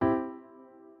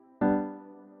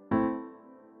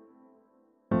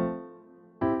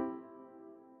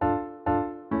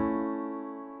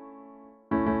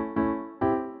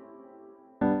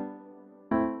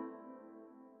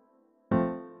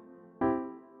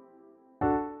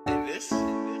This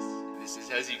is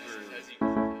Hezzy Crew.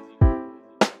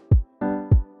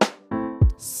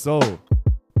 So,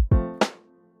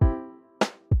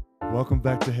 welcome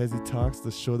back to Hezzy Talks,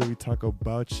 the show that we talk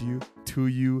about you, to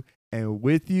you, and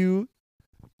with you.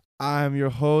 I'm your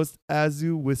host,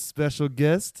 Azu, with special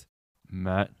guest.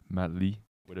 Matt Lee,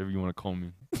 whatever you want to call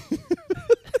me.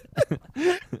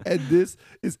 And this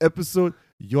is episode,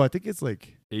 I think it's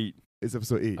 8. it's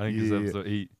episode 8. I think it's episode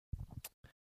 8.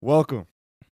 Welcome.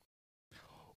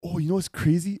 Oh, you know what's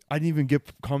crazy? I didn't even get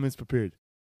comments prepared.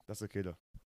 That's okay, though.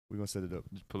 We're going to set it up.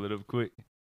 Just pull it up quick.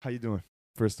 How you doing,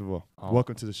 first of all? Oh.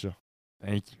 Welcome to the show.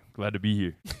 Thank you. Glad to be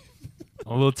here.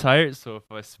 I'm a little tired, so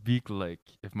if I speak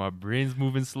if my brain's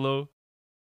moving slow,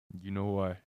 you know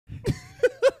why.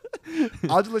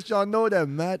 I'll just let y'all know that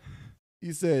Matt,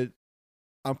 he said,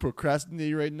 I'm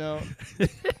procrastinating right now.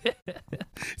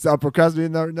 So I'm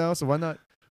procrastinating right now, so why not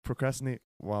procrastinate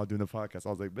while doing the podcast? I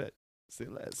was like, bet, say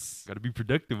less. Gotta be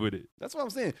productive with it. That's what I'm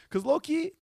saying. Because low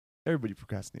key, everybody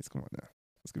procrastinates. Come on now.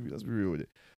 Let's be real with it.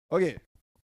 Okay.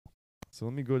 So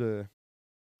let me go to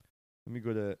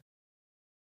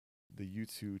the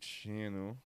YouTube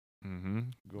channel. Mm-hmm.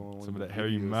 Go on Some of the that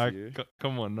Harry videos Mack. here.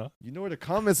 Come on now. You know where the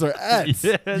comments are at. Yes,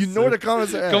 You know where the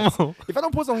comments are at. Come on. If I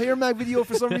don't post a Harry Mack video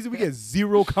for some reason, we get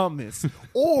 0 comments.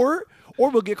 Or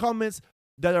we'll get comments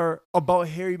that are about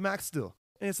Harry Mack still.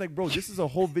 And it's like, bro, this is a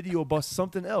whole video about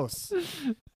something else.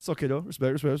 It's okay though.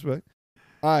 Respect.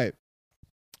 All right.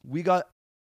 We got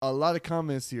a lot of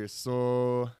comments here.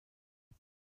 So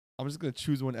I'm just going to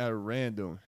choose one at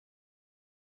random.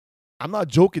 I'm not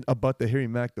joking about the Harry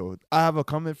Mack though. I have a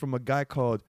comment from a guy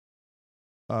called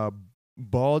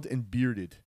Bald and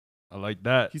Bearded. I like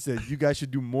that. He said, you guys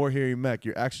should do more Harry Mack.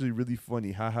 You're actually really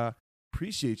funny. Haha.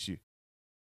 Appreciate you.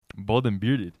 Bald and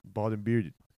bearded. Bald and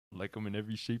Bearded. Like them in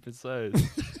every shape and size.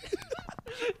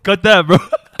 Cut that, bro.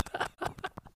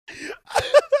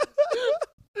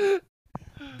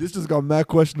 This just got mad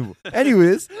questionable.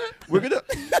 Anyways, we're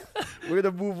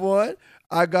gonna move on.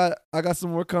 I got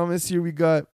some more comments here. We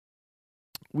got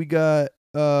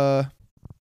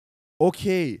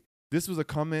okay. This was a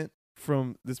comment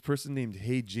from this person named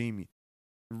Hey Jamie.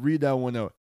 Read that one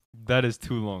out. That is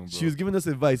too long, bro. She was giving us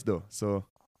advice though, so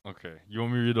Okay. You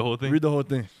want me to read the whole thing? read the whole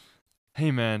thing. Hey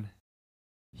man,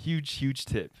 huge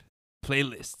tip.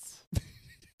 Playlists.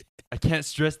 I can't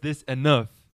stress this enough.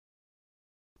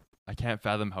 I can't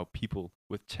fathom how people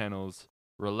with channels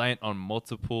reliant on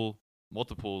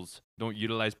multiples don't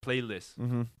utilize playlists.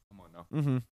 Mm-hmm. Come on now.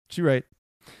 Mm-hmm. She right.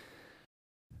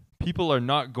 People are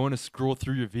not going to scroll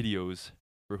through your videos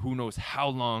for who knows how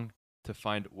long to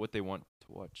find what they want to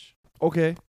watch.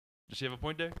 Okay. Does she have a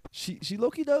point there? She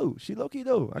low-key though.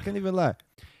 I can't even lie.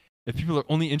 If people are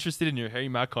only interested in your Harry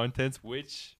Mack contents,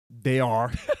 which They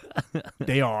are.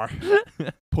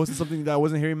 Posted something that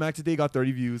wasn't Harry Mack today, got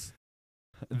 30 views.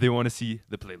 they want to see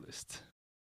the playlist.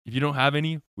 If you don't have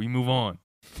any, we move on.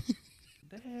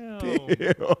 Damn.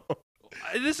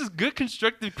 This is good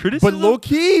constructive But criticism. low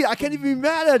key, I can't even be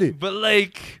mad at it. But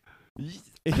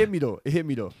It hit me though.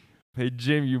 hey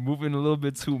Jim, you're moving a little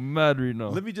bit too mad right now.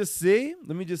 Let me just say,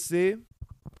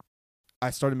 I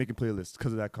started making playlists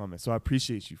because of that comment. So I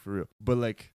appreciate you for real. But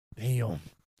damn.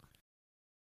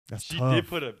 That's She tough. did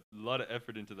put a lot of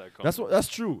effort into that comment. That's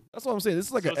true. That's what I'm saying. This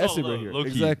is like So an it's all essay right love. here. Low-key,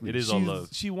 Exactly. it is all love.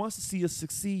 She wants to see us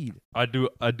succeed. I do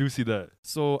see that.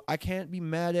 So I can't be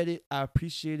mad at it. I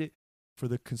appreciate it for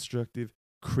the constructive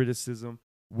criticism.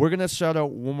 We're going to shout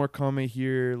out one more comment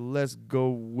here. Let's go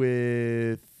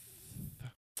with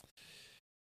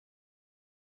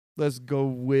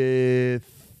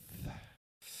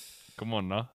Come on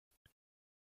now.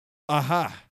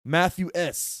 Matthew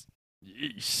S.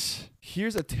 Yeesh.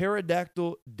 Here's a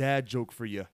pterodactyl dad joke for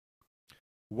you.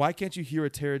 Why can't you hear a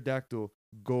pterodactyl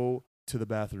go to the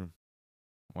bathroom?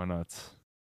 Why not?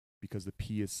 Because the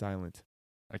P is silent.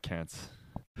 I can't.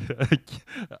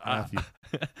 Matthew.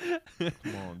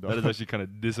 Come on, dog. That is actually kind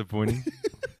of disappointing.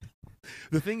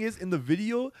 The thing is, in the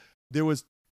video, there was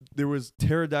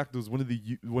pterodactyls. One of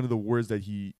the words that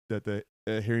the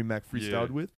Harry Mack freestyled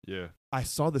Yeah. with. Yeah. I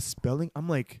saw the spelling. I'm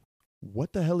like,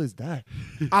 what the hell is that?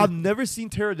 I've never seen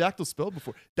pterodactyl spelled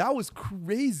before. That was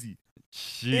crazy.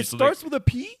 Jeez, It starts with a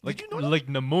P. Did you know that? like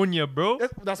pneumona, bro.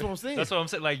 That's what I'm saying. That's what I'm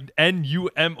saying. Like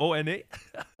NUMONA.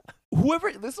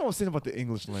 Whoever, this is what I'm saying about the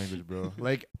English language, bro.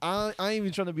 I ain't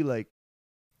even trying to be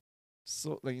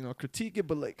critique it,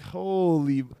 but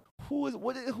holy,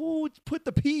 who put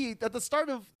the P at the start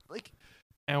of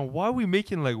And why are we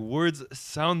making words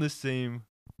sound the same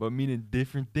but meaning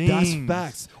different things? That's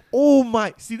facts. Oh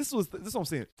my! See, this is what I'm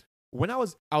saying. When I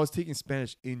was taking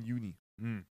Spanish in uni,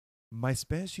 my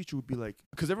Spanish teacher would be like,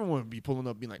 because everyone would be pulling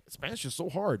up, being like, Spanish is so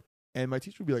hard. And my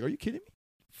teacher would be like, "Are you kidding me?"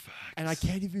 And I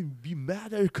can't even be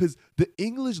mad at her because the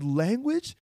English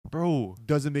language bro.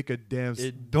 doesn't make a damn It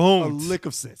a don't. lick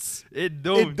of sense. It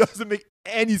don't. It doesn't make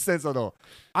any sense at all.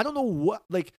 I don't know what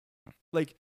like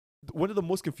one of the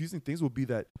most confusing things will be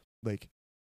that like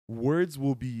words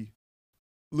will be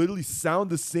literally sound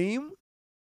the same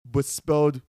but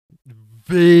spelled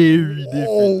Very different.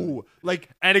 oh like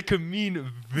And it could mean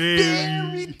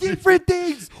very different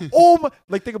things. Oh my,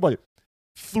 like think about it.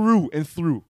 Through and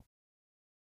through.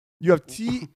 You have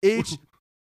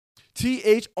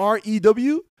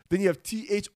THREW, then you have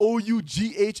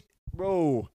THOUGH,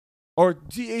 bro, or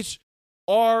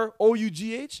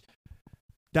THROUGH.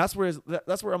 That's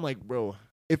where I'm like, bro,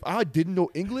 if I didn't know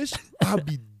English, I'd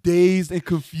be dazed and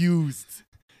confused.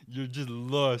 You're just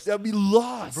lost. I'd be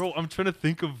lost. Bro, I'm trying to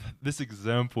think of this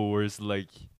example where it's like,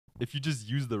 if you just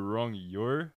use the wrong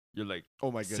you're like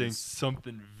Oh my saying goodness.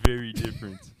 something very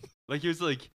different. Like, it's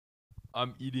like,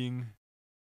 I'm eating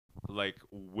like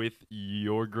with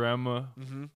your grandma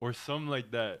Mm-hmm. or something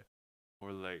like that.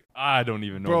 Or like, I don't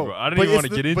even know, Bro, bro. I don't but even want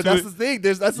to it's get into But that's it. the thing.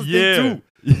 That's the Yeah. thing too.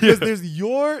 Because there's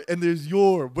your and there's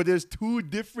your, but there's two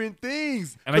different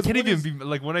things. And I 'Cause can't one even is- be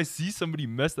like, when I see somebody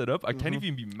mess that up, I can't Mhm.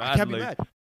 even be mad. I can't be like, mad.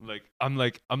 I'm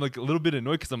like a little bit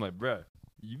annoyed because I'm like, bruh,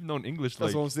 you've known English.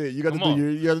 That's Like, what I'm saying. You got to come do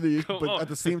on. you got to do your, Come but on. at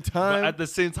the same but time, at the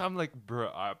same time, like, bruh,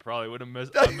 I probably would have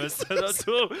messed that up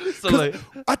too. So 'Cause like,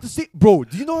 at the same, bro,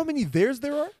 do you know how many there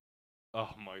are? oh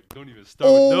my, don't even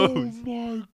start with those.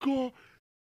 my god.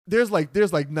 There's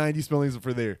like 90 spellings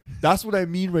for there. That's what I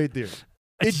mean right there.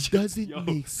 It doesn't Yo.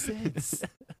 make sense.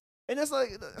 And that's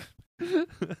like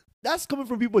that's coming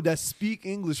from people that speak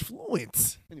English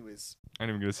fluent. Anyways, I ain't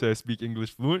even gonna say I speak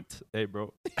English fluent. Hey,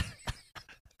 bro.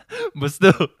 But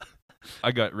still,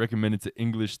 I got recommended to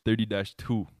English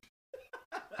 30-2.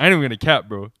 I ain't even gonna cap,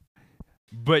 bro.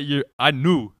 But I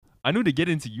knew to get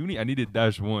into uni, I needed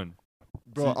 -1.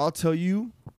 bro, See- I'll tell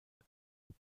you,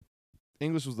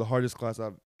 English was the hardest class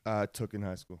I took in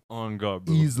high school. On God,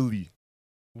 bro. Easily.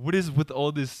 What is with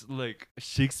all this like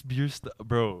Shakespeare stuff,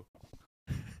 bro?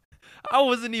 I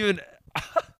wasn't even,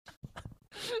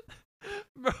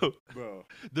 bro. Bro.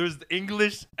 There's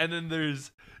English and then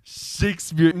there's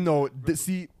Shakespeare. No,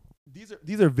 see,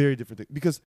 these are very different things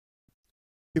because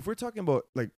if we're talking about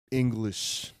like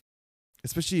English,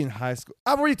 especially in high school,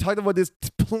 I've already talked about this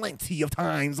plenty of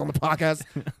times on the podcast,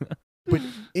 but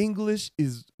English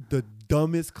is the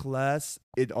dumbest class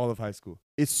in all of high school.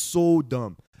 It's so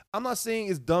dumb. I'm not saying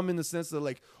it's dumb in the sense of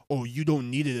like, oh, you don't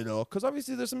need it at all, because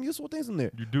obviously there's some useful things in there.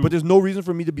 You do, But there's no reason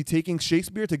for me to be taking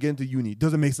Shakespeare to get into uni.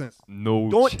 Doesn't make sense. no.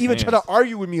 Don't even try to chance.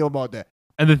 argue with me about that.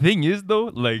 And the thing is, though,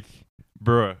 like,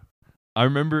 bruh, I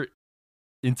remember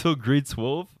until grade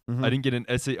 12, Mhm. I didn't get an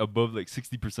essay above like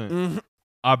 60%. Mhm.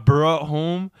 I brought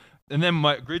home, and then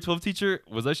my grade 12 teacher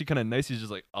was actually kind of nice. He's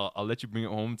just like, I'll let you bring it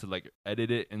home to like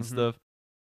edit it and Mhm. stuff.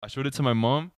 I showed it to my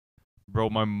mom. Bro,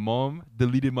 my mom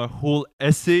deleted my whole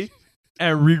essay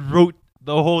and rewrote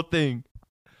the whole thing.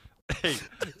 Hey,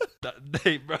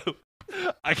 hey, bro.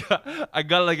 I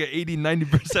got like an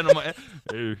 80-90% of my.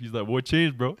 Hey, he's like, what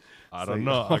changed, bro? I don't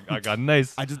like, know. I got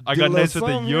nice. I just I did a got little nice with the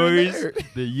something here and yours, there.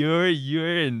 the your,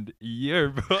 and your,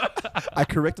 bro. I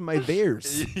corrected my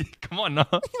theirs. Come on, now.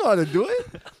 You know how to do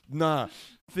it? Nah.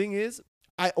 Thing is,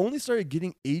 I only started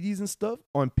getting 80s and stuff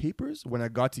on papers when I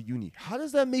got to uni. How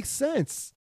does that make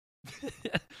sense?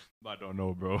 I don't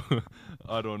know, bro.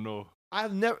 I don't know.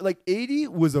 I've never, like, 80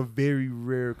 was a very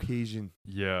rare occasion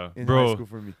Yeah, in high bro. school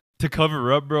for me. To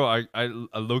cover up, bro, I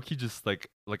low key just like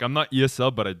I'm not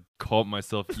ESL, but I called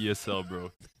myself ESL,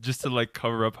 bro, just to like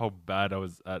cover up how bad I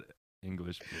was at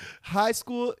English, bro. High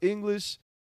school English,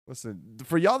 listen,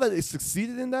 for y'all that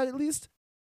succeeded in that at least,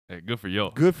 Hey, good for yo.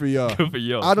 good for y'all. Good for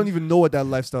yo. I don't even know what that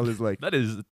lifestyle is like. That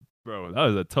is, bro. That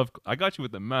was a tough. I got you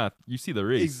with the math. You see the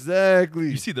race.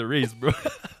 Exactly. You see the race, bro.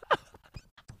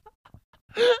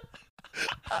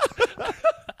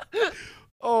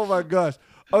 Oh my gosh.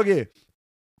 Okay.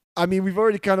 I mean, we've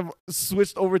already kind of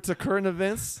switched over to current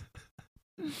events,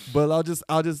 but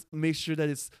I'll just make sure that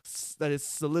it's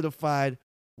solidified.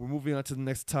 We're moving on to the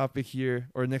next topic here,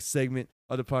 or next segment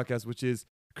of the podcast, which is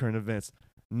current events.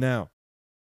 Now,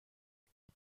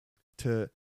 to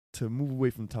move away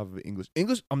from the topic of English.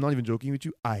 English, I'm not even joking with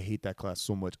you. I hate that class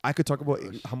so much. I could talk about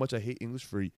how much I hate English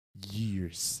for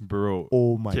years. Bro.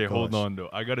 Oh my Okay, gosh. hold on though.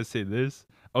 I gotta say this.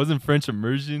 I was in French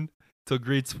immersion till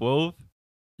grade 12.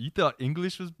 You thought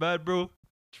English was bad, bro?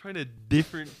 Trying a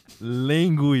different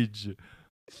language.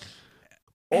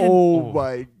 Oh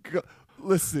my god!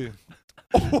 Listen,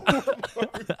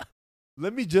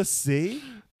 let me just say,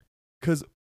 because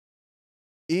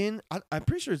I'm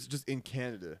pretty sure it's just in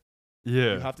Canada,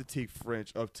 Yeah. you have to take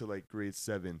French up to like grade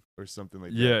 7 or something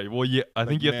like that. Yeah. Well, yeah. I Like,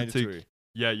 think you have to mandatory. take.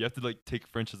 Yeah, you have to like take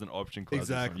French as an option class. or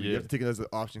something. Exactly. You Yeah. have to take it as an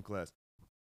option class.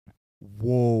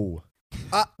 Whoa.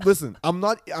 Listen, I'm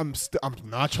not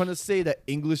trying to say that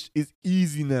English is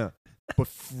easy now. But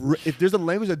if there's a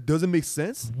language that doesn't make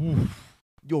sense,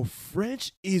 yo,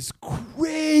 French is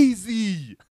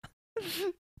crazy.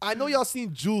 I know y'all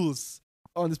seen Jules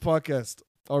on this podcast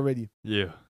already.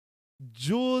 Yeah.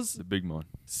 Jules The big man.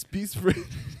 speaks French.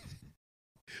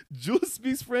 Jules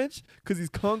speaks French because he's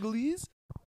Congolese,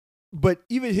 but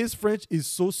even his French is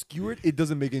so skewered it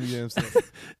doesn't make any damn sense.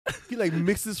 He like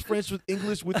mixes French with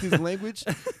English with his language.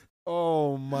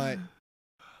 Oh my!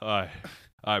 All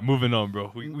right, moving on,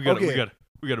 bro. We gotta Okay.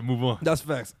 we gotta move on. That's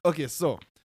facts. Okay, so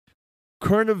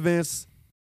current events.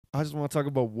 I just want to talk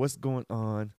about what's going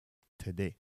on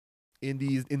today in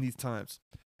these times,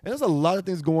 and there's a lot of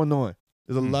things going on.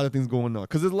 There's a lot of things going on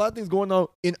because there's a lot of things going on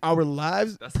in our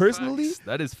lives That's personally. facts.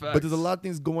 That is facts. But there's a lot of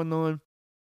things going on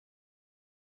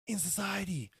in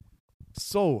society.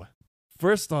 So,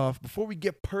 first off, before we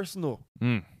get personal,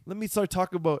 Mm. let me start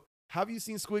talking about, have you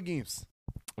seen Squid Games?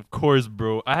 Of course,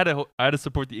 bro. I had to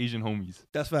support the Asian homies.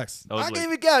 That's facts. That was I like-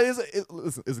 gave it gas.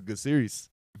 Listen, it's a good series.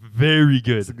 Very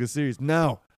It's a good. good series.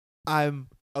 Now, I'm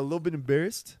a little bit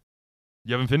embarrassed.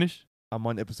 You haven't finished? I'm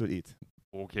on episode 8.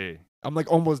 Okay. I'm like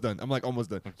almost done.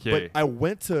 Okay. But I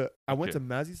went to Okay.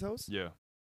 Mazzy's house. Yeah.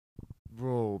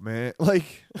 Bro, man.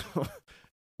 Like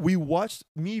we watched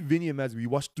Vinny and Mazzy, we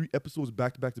watched 3 episodes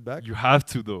back to back to back. You have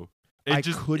to though. I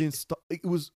couldn't stop. It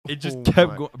was It just oh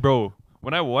kept my. going, bro.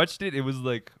 When I watched it, it was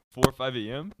like 4 or 5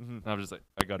 a.m. Mhm. And I was just like,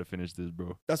 I gotta finish this,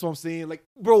 bro. That's what I'm saying. Like,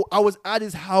 bro, I was at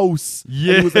his house. and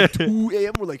Yeah. it was like 2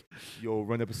 a.m. We're like, yo,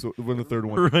 run the third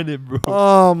one. Run it, bro.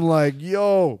 I'm like,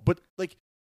 yo, but like,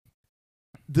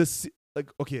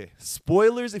 okay,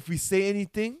 spoilers. If we say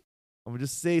anything, I'm gonna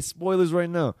just say spoilers right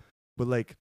now. But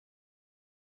like,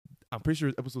 I'm pretty sure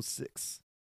it's episode 6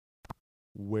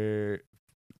 where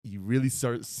you really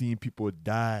start seeing people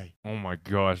die. Oh my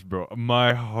gosh, bro.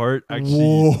 My heart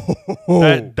actually.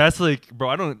 Whoa. That's like, bro.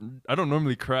 I don't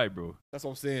normally cry, bro. That's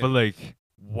what I'm saying. But like,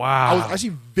 wow. I was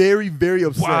actually very, very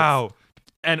upset. Wow.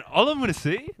 And all I'm gonna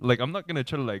say, like, I'm not gonna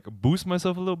try to like boost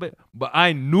myself a little bit, but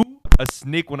I knew a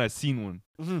snake when I seen one,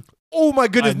 Mhm. Oh my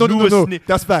goodness! I No, knew a no. snake-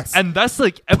 That's facts. and that's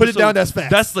like episode. Put it down. That's facts.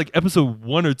 That's like episode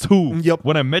 1 or 2. Yep.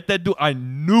 When I met that dude, I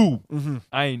knew.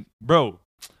 Mhm. Bro.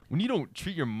 When you don't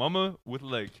treat your mama with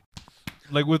with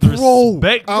Bro,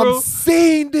 respect, bro. I'm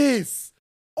saying this.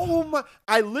 Oh my!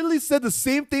 I literally said the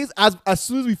same things as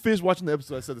soon as we finished watching the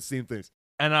episode. I said the same things.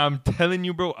 And I'm telling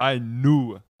you, bro, I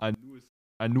knew a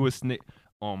snake.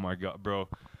 Oh my god, bro.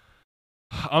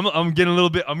 I'm getting a little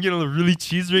really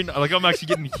cheesed right now. Like I'm actually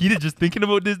getting heated just thinking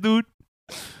about this dude.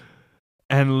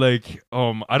 And like,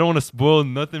 I don't want to spoil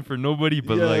nothing for nobody,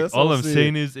 but Yeah, like that's all what I'm I'm saying.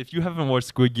 saying is if you haven't watched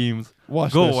Squid Games,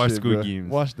 Watch Go that watch shit, Squid bro. Games.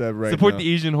 Watch that right support now.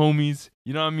 the Asian homies.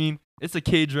 You know what I mean? It's a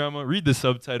K-drama. Read the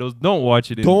subtitles. Don't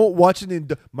watch it in. Don't watch it in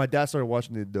dub. My dad started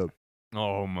watching it in dub.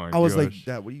 Oh my god. I was like,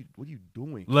 Dad, what are you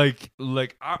doing? Like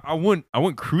I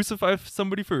wouldn't crucify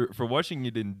somebody for watching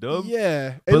it in dub.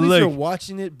 Yeah, at but least like- you're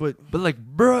watching it, but But like,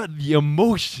 bruh, the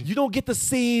emotion. you don't get the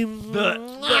same. you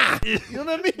know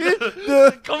what I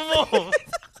mean? Come on.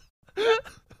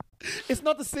 It's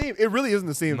not the same. It really isn't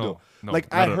the same though. No,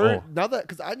 Like not I at heard all. now that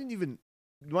because I didn't even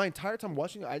my entire time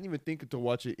watching it, I didn't even think to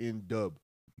watch it in dub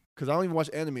because I don't even watch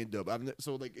anime in dub.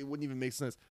 So like it wouldn't even make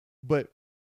sense. But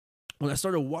when I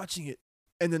started watching it,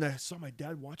 and then I saw my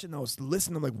dad watching, and I was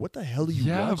listening. I'm like, "What the hell are you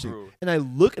Yeah, watching?" bro. And I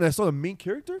look and I saw the main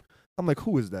character. I'm like,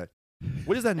 "Who is that?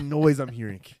 What is that noise I'm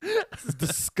hearing? This is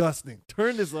disgusting.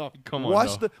 Turn this off. Come on Watch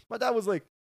now. the." My dad was like,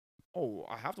 "Oh,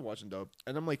 I have to watch in dub,"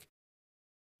 and I'm like.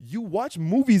 You watch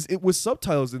movies with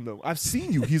subtitles in them. I've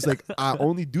seen you. He's like, I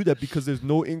only do that because there's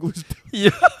no English. Yeah.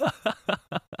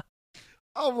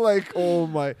 I'm like, oh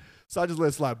my. So I just let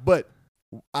it slide. But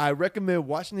I recommend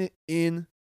watching it in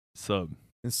Sub.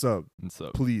 sub, And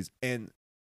sub. please. And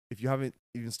if you haven't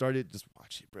even started, just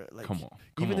watch it, bro. Like, Come on.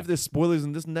 even if there's spoilers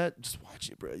and this and that, just watch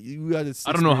it, bro. You gotta.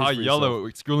 I don't know how experience for y'all yourself.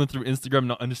 are scrolling through Instagram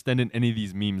not understanding any of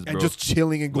these memes, bro. and just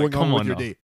chilling and Like, going on come with on your now.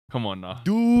 day. Come on now.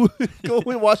 Dude, go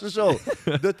and watch the show.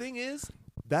 The thing is,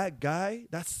 that guy,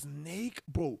 that snake,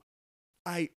 bro,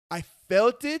 I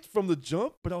felt it from the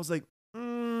jump, but I was like,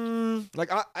 like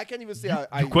I can't even say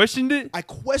You questioned it? I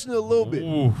questioned it a little bit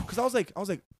Ooh. because I was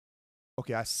like,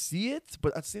 okay, I see it,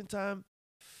 but at the same time,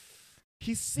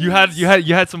 he seems You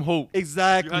had some hope.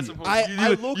 exactly. You had some hope. I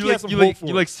you, low-key you had like some you hope like for you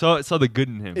him. like saw the good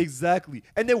in him. Exactly.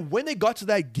 And then when they got to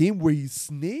that game where he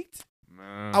snaked,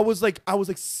 Man. I was like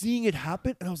seeing it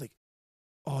happen, and I was like,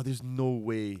 oh, there's no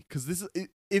way. Because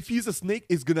if he's a snake,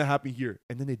 it's going to happen here.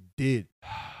 And then it did.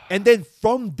 And then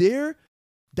from there,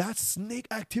 that snake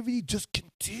activity just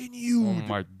continued. Oh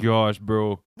my gosh,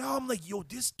 bro. Now I'm like, yo,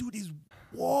 this dude is,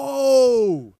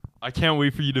 whoa. I can't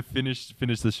wait for you to finish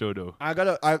the show though. I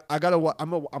gotta,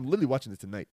 I'm literally watching this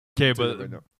tonight. Okay, I'll tell you but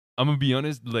right now. I'm gonna be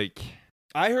honest, like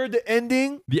I heard the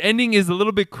ending. the ending is a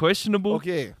little bit questionable.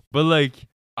 Okay. But like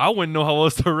I wouldn't know how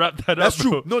else to wrap that That's up.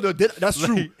 true. Bro. No, that's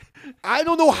true. Like- I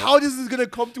don't know how this is gonna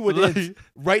come to an Like- end.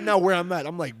 Right now, where I'm at,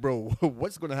 I'm like, bro,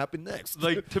 what's gonna happen next?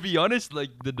 Like to be honest, like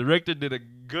the director did a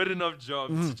good enough job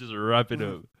to Mhm. just wrap it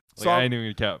Mhm. up. Like So I I'm- ain't even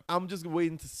gonna cap. I'm just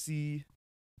waiting to see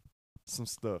some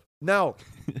stuff. Now,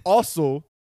 also,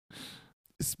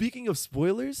 speaking of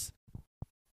spoilers,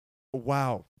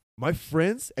 wow, my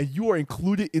friends, and you are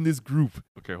included in this group.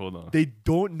 Okay, hold on. They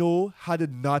don't know how to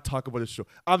not talk about the show.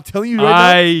 I'm telling you right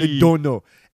now, they Aye. don't know.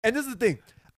 And this is the thing.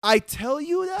 I tell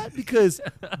you that because,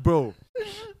 bro,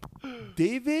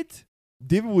 David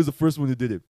was the first one who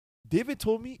did it. David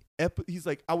told me, he's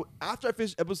like, after I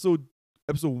finished episode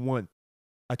 1,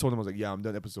 I told him, I was like, yeah, I'm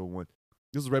done episode 1.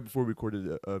 This was right before we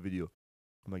recorded a video.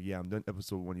 I'm like, yeah, I'm done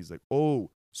episode 1. He's like,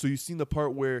 oh, so you've seen the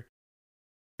part where,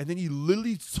 and then he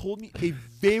literally told me a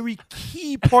very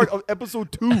key part of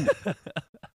episode 2.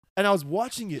 And I was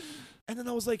watching it, and then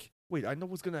I was like, wait, I know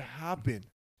what's going to happen.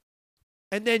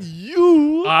 And then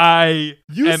you I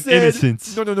am said,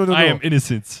 innocent. No. I am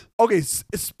innocent. Okay,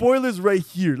 spoilers right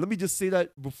here. Let me just say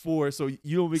that before so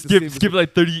you don't make the same Skip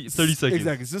like 30 seconds.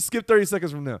 Exactly. Just skip 30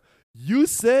 seconds from now. You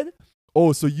said,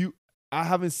 oh, so I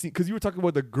haven't seen, because you were talking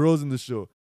about the girls in the show.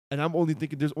 And I'm only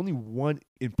thinking there's only one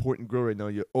important girl right now.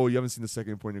 You haven't seen the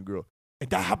second important girl. And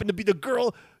that happened to be the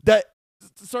girl that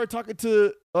started talking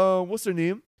to, what's her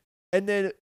name? And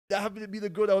then that happened to be the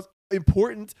girl that was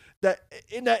important that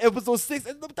in that episode 6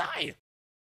 ended up dying.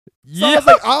 So I was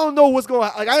like, I don't know what's going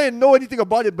on. Like, I didn't know anything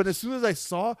about it, but as soon as I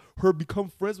saw her become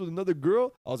friends with another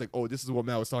girl, I was like, oh, this is what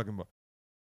Matt was talking about.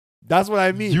 That's what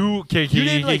I mean. You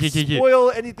didn't like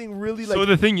spoil anything really like So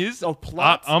the thing is, of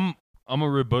plot. I'm a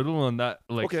rebuttal on that.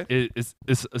 Like, Okay. it's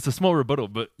a small rebuttal,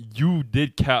 but you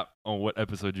did cap on what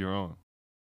episode you're on.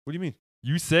 What do you mean?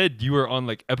 You said you were on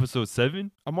like episode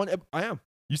 7. I am.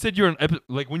 You said you're on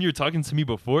like when you were talking to me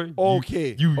before.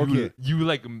 Okay. You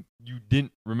you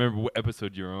didn't remember what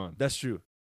episode you're on. That's true.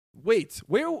 Wait,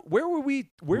 where were we?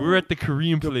 We were at the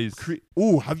Korean place.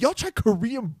 Ooh, have y'all tried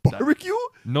Korean barbecue?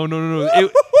 No.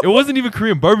 It wasn't even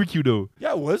Korean barbecue though.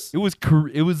 Yeah, it was.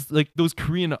 It was like those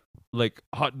Korean like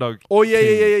hot dog. Oh yeah,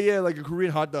 things. yeah, like a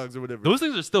Korean hot dogs or whatever. Those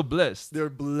things are still blessed. They're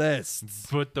blessed.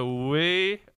 But the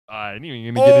way I ain't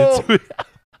even gonna get into it.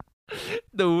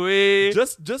 The way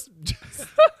Just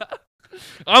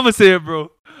I'm gonna say it,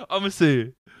 bro. I'm gonna say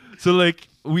it. So like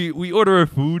we order our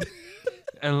food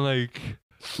and like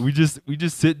we just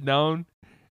sit down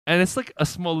and it's like a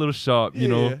small little shop, you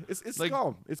know. Yeah. It's like,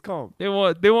 calm. It's calm. They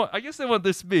want I guess they want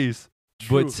their space.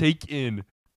 True. But take in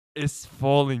it's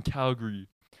fall in Calgary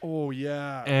Oh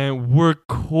yeah. and we're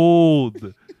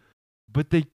cold.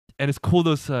 And it's cold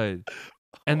outside.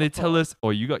 And they tell us, "Oh,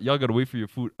 y'all gotta wait for your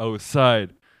food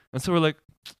outside." And so we're like,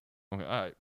 "Okay, all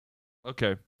right,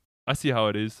 okay, I see how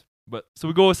it is." But so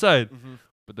we go outside, Mhm.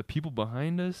 but the people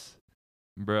behind us,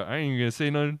 bro, I ain't even gonna say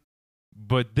nothing.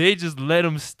 But they just let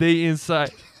them stay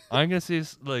inside. I ain't gonna say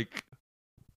it's like,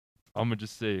 I'm gonna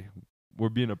just say we're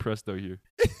being oppressed out here,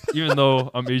 even though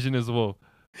I'm Asian as well.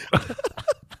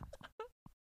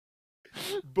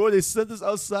 Bro, they sent us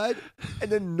outside and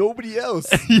then nobody else.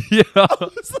 Yeah. I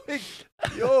was like,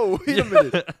 yo, wait a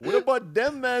minute. What about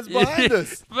them mans behind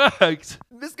us? Facts.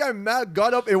 This guy Matt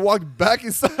got up and walked back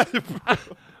inside, bro.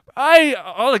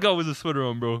 All I got was a sweater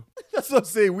on, bro. That's what I'm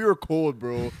saying. We were cold,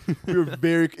 bro. We were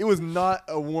it was not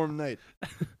a warm night.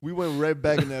 We went right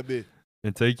back in that bit.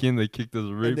 And taking, they kicked us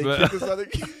right And they back. kicked us out of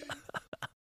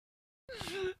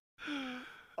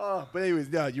but anyways,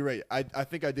 yeah, you're right. I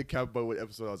think I did cap about what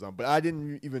episode I was on, but I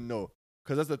didn't even know.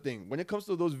 Because that's the thing. When it comes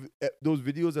to those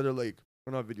videos that are like,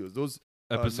 or not videos, those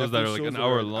Episodes that Netflix are like shows an that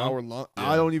hour are long. Yeah.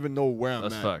 I don't even know where I'm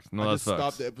That's at. facts. No, I that's just facts.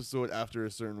 stopped the episode after a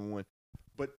certain one.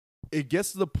 But it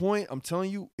gets to the point, I'm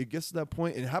telling you, it gets to that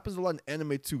point, and it happens a lot in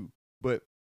anime too, but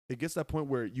it gets to that point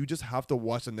where you just have to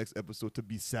watch the next episode to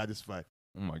be satisfied.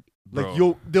 Oh my, bro.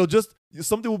 Like they'll just,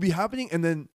 something will be happening and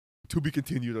then to be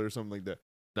continued or something like that.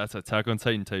 That's Attack on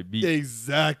Titan type beat.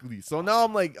 Exactly. So now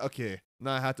I'm like, okay,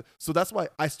 now I have to. So that's why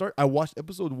I watched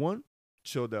episode 1,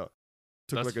 chilled out.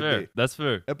 Took That's like fair. a day. That's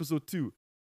fair. Episode 2,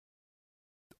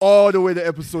 all the way to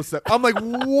episode 7. I'm like,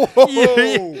 whoa.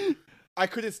 Yeah. I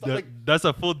couldn't stop. That's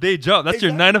a full day job. That's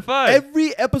your Exactly. 9 to 5.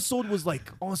 Every episode was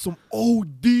like on some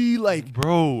OD, like,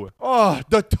 Bro. oh,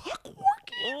 the tuck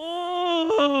working.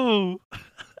 Oh,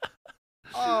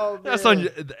 Oh man. that's on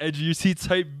the edge of your seat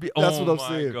type. That's Oh what I'm my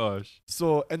saying. gosh,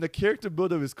 So, and the character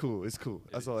buildup is cool. It's cool.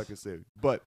 That's all I can say.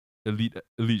 But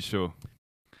elite show.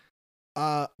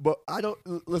 but I don't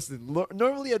listen.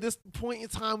 Normally at this point in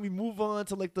time, we move on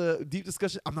to like the deep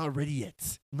discussion. I'm not ready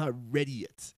yet. I'm not ready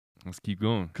yet. Let's keep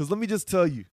going. Cause let me just tell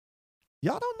you,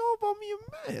 y'all don't know about me and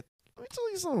Matt. Let me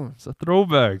tell you something. It's a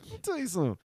throwback. Let me tell you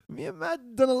something. Me and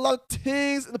Matt done a lot of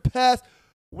things in the past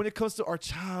when it comes to our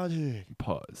childhood.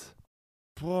 Pause.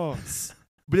 Pause.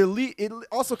 But it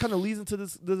also kind of leads into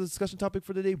the discussion topic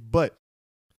for today. But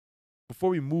before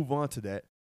we move on to that,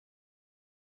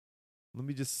 let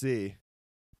me just say,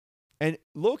 and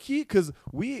low key, because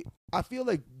I feel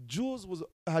like Jules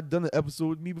had done an episode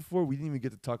with me before. We didn't even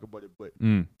get to talk about it, but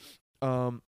we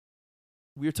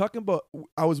were talking about.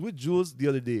 I was with Jules the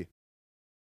other day,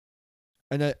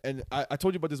 and I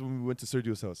told you about this when we went to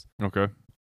Sergio's house. Okay.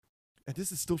 And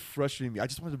this is still frustrating me. I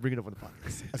just wanted to bring it up on the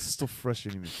podcast. It's still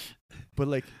frustrating me. But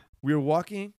like, we were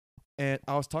walking, and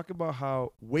I was talking about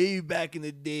how way back in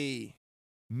the day,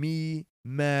 me,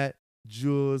 Matt,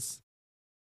 Jules,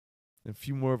 and a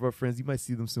few more of our friends, you might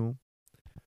see them soon,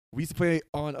 we used to play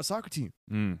on a soccer team.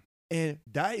 And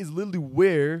that is literally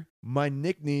where my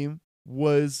nickname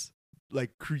was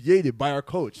like created by our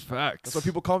coach. Facts. That's why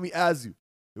people call me Azu.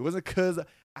 It wasn't because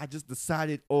I just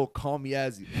decided, call me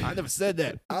Azu. I never said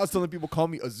that. I was telling people call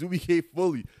me Azumi K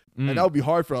Fully. And that would be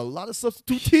hard for a lot of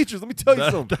substitute teachers. Let me tell you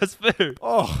something. That's fair.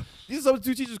 Oh, these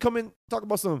substitute teachers come in, talk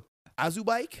about some Azu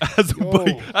bike.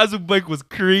 Azu bike was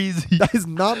crazy. That is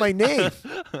not my name.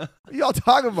 What are y'all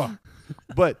talking about?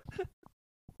 But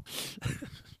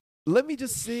let me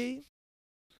just say,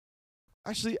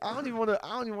 actually, I don't even want to,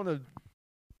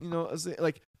 say,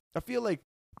 like, I feel like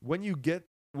when you get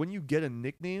a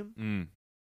nickname,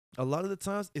 a lot of the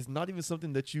times it's not even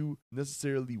something that you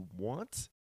necessarily want.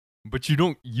 But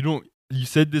you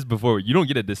said this before, you don't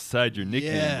get to decide your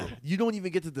nickname. Yeah, bro. you don't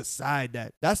even get to decide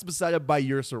that. That's decided by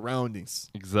your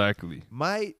surroundings. Exactly.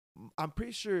 I'm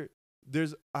pretty sure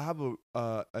I have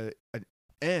an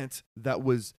aunt that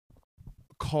was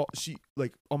called,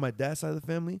 on my dad's side of the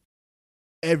family,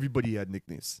 everybody had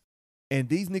nicknames. And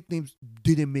these nicknames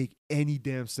didn't make any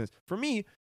damn sense. For me,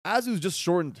 Azu is just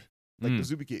shortened. Like the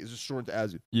Zubike is just shortened to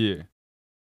Azu. Yeah.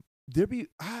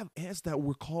 I have aunts that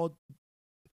were called.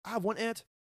 I have one aunt.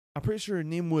 I'm pretty sure her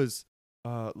name was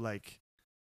I don't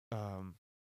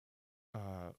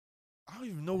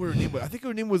even know what her name was. I think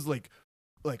her name was like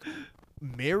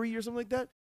Mary or something like that.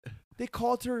 They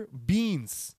called her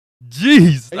Beans.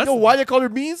 Jeez. And you know why they called her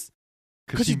Beans?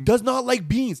 Because she she does not like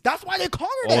beans. That's why they call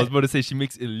her that. I was about to say she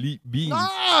makes elite beans.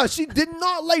 Nah, she did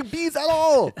not like beans at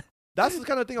all. That's the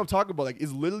kind of thing I'm talking about. Like,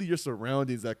 it's literally your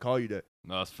surroundings that call you that.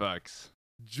 No, that's facts.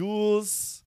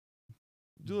 Jules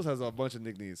has a bunch of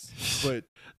nicknames, but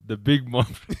the big mom.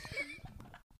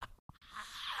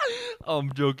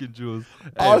 I'm joking, Jules.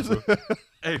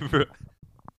 Hey, bro.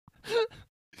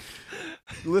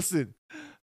 Listen,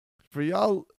 for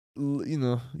y'all,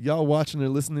 y'all watching or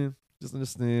listening, just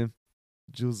understand,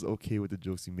 Jules is okay with the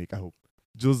jokes you make. I hope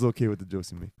Jules is okay with the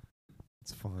jokes you make.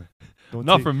 It's fine.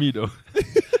 Not for me though.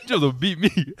 Jules will beat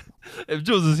me. If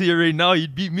Jules is here right now,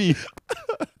 he'd beat me.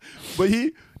 But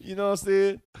you know what I'm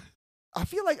saying? I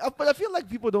feel like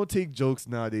people don't take jokes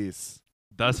nowadays.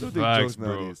 That's facts,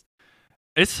 bro.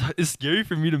 It's scary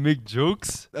for me to make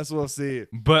jokes. That's what I'm saying.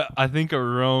 But I think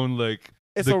around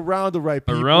around the right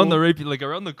people. Around the right people, like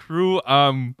around the crew,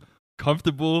 I'm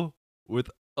comfortable with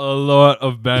a lot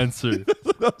of banter.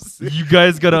 You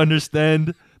guys gotta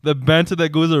understand the banter that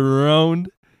goes around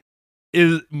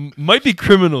might be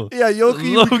criminal. Yeah, you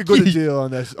could go to jail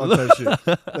on that shit.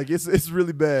 Like it's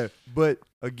really bad. But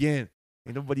again,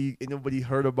 ain't nobody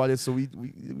heard about it, so we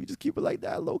just keep it like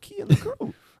that, low key in the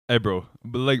crew. Hey, bro,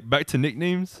 but like back to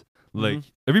nicknames. Like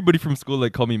everybody from school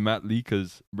like called me Matt Lee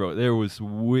because bro, there was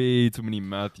way too many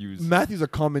Matthews. Matthew's a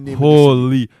common name.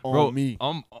 Holy, bro, me.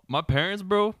 My parents,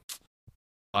 bro.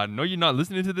 I know you're not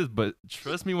listening to this, but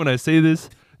trust me when I say this,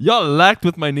 y'all lacked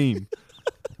with my name.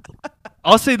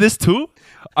 I'll say this too.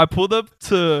 I pulled up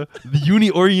to the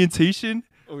uni orientation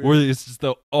where it's just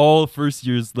all first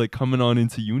years like coming on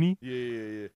into uni.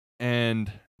 Yeah.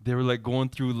 And they were like going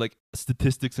through like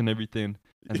statistics and everything.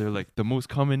 And they're like, the most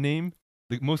common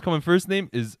first name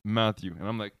is Matthew. And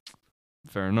I'm like,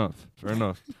 fair enough.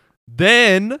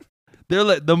 Then they're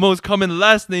like, the most common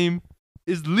last name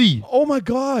is Lee. Oh my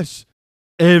gosh.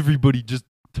 Everybody just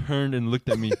turned and looked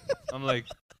at me. I'm like,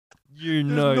 There's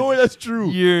no way that's true.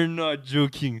 You're not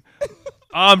joking.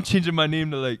 I'm changing my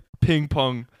name to like Ping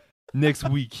Pong next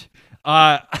week.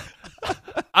 Oh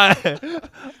my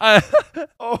gosh,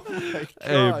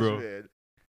 hey, bro. Man.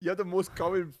 You have the most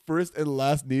common first and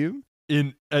last name?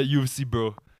 at UFC,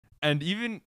 bro. And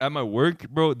even at my work,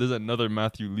 bro, there's another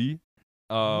Matthew Lee.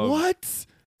 What?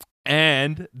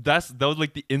 And that was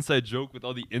like the inside joke with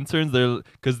all the interns there,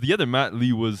 because the other Matt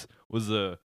Lee was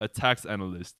a tax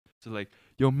analyst. So like,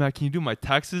 yo, Matt, can you do my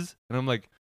taxes? And I'm like,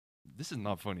 this is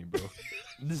not funny, bro.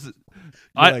 This is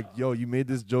You're like, yo, you made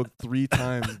this joke 3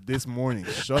 times this morning.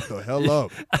 Shut the hell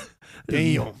up.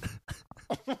 Damn.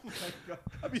 Oh my God.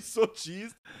 I'd be so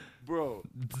cheesed. Bro.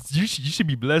 You should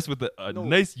be blessed with a No.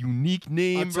 nice, unique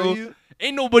name, I'll bro. tell you,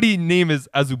 Ain't nobody name is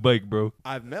Azubike, bro.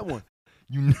 I've met one.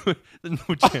 You know, there's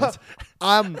no chance.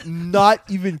 I'm not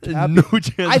even There's capping. no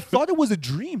chance. I thought it was a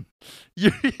dream.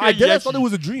 I I thought it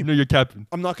was a dream. No, you're capping.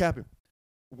 I'm not capping.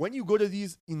 When you go to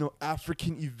these,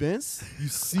 African events, you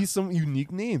see some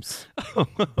unique names.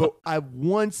 But I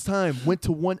one time went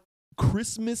to one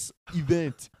Christmas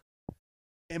event,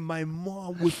 and my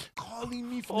mom was calling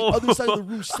me from the other side of the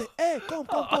room. She said, "Hey, come."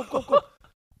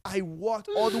 I walked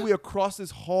all the way across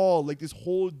this hall, like this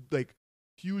whole like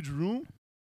huge room,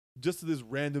 just to this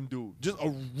random dude, just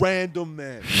a random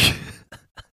man.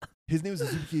 His name was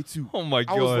Azuki too. Oh my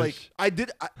gosh. I was like,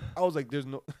 I was like, there's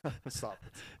no stop.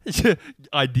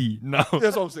 ID. No.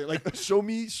 That's what I'm saying. Like, show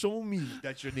me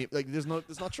that's your name. Like, it's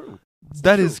not true.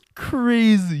 That is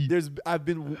crazy.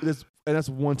 And that's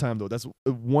one time though. That's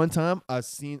one time I've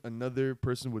seen another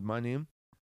person with my name.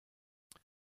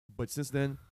 But since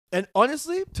then, and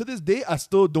honestly, to this day, I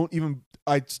still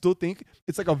think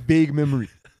it's like a vague memory.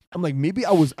 I'm like, maybe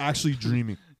I was actually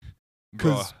dreaming.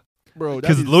 Bro,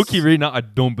 because low-key right now, I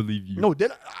don't believe you. No, then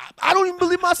I don't even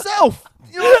believe myself.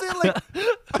 You know what I'm saying?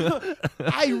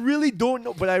 Like, I really don't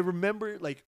know. But I remember,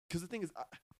 like, because the thing is,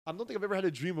 I don't think I've ever had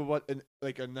a dream about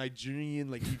a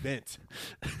Nigerian like event.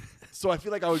 So I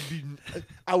feel like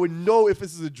I would know if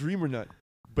this is a dream or not.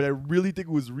 But I really think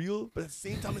it was real. But at the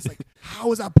same time, it's like,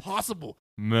 how is that possible?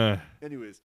 Man.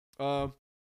 Anyways,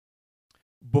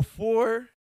 before,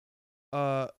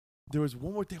 there was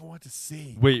one more thing I wanted to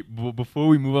say. Wait, before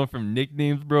we move on from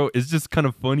nicknames, bro, it's just kind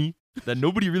of funny that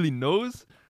nobody really knows.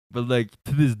 But like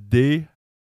to this day,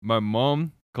 my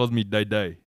mom calls me Dai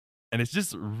Dai. And it's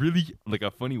just really like a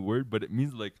funny word, but it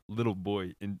means like little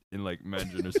boy in like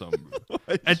Mandarin or something, bro.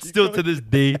 And still to this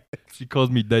day, she calls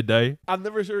me Dai Dai. I've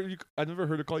never heard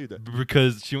her call you that.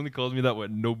 Because she only calls me that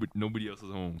when nobody else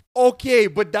is home. Okay,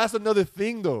 but that's another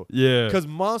thing though. Yeah. Because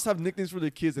moms have nicknames for their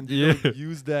kids and they don't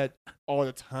use that all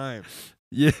the time.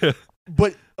 Yeah.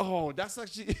 But that's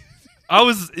actually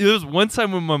It was one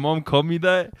time when my mom called me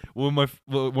that when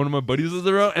one of my buddies was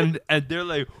around and they're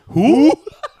like, who?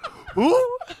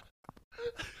 Who?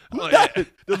 Oh, that? yeah.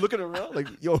 They're looking around like,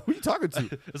 yo, who you talking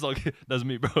to? It's like, that's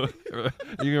me, bro. You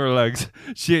can relax.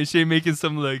 She ain't making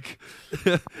some like.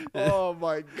 Oh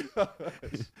my gosh.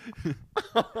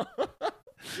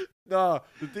 Nah,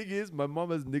 the thing is, my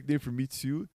mom has a nickname for me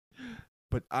too,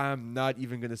 but I'm not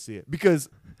even gonna say it because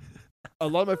a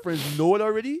lot of my friends know it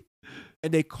already,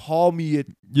 and they call me it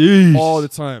all the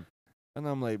time. And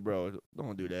I'm like, bro,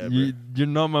 don't do that, bro. You're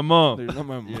not my mom. You're not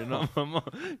my mom. You're not my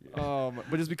mom.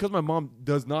 But it's because my mom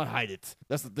does not hide it.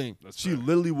 That's the thing. She fair.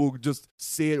 literally will just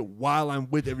say it while I'm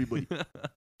with everybody.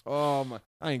 Oh my!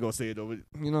 I ain't gonna say it though. But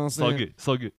you know what I'm saying? It's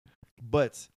all good.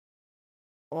 But,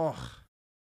 I'm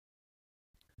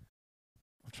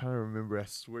trying to remember. I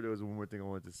swear there was one more thing I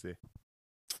wanted to say.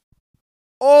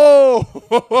 Oh,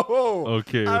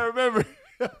 Okay. I remember.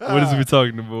 What is we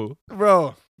talking about?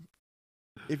 Bro,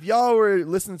 if y'all were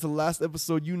listening to the last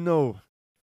episode, you know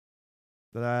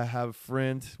that I have a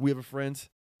friend. We have a friend.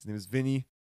 His name is Vinny.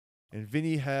 And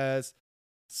Vinny has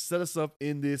set us up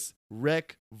in this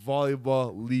rec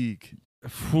volleyball league.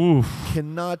 Oof.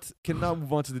 Cannot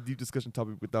move on to the deep discussion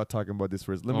topic without talking about this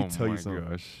first. Let me tell you something.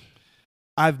 Gosh.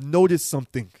 I've noticed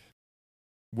something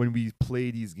when we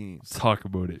play these games. Talk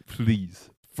about it, please.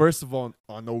 First of all,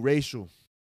 no racial.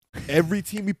 Every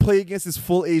team we play against is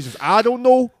full Asians. I don't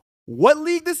know what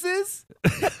league this is,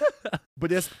 but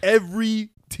that's every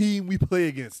team we play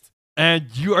against.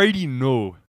 And you already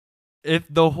know, if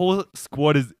the whole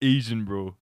squad is Asian,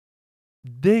 bro,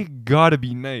 they gotta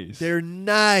be nice. They're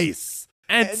nice.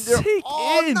 And they're take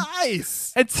all in.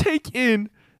 nice. And take in.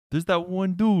 There's that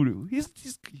one dude. He's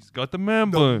got the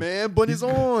man The bun. man bun is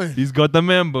on. He's got the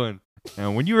man bun.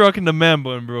 And when you rocking the man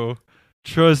bun, bro,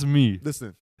 trust me.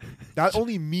 Listen, that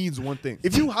only means one thing.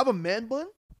 If you have a man bun,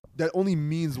 that only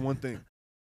means one thing.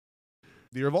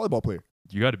 You're a volleyball player.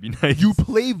 You gotta be nice. You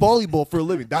play volleyball for a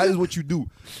living. That is what you do.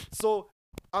 So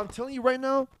I'm telling you right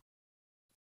now,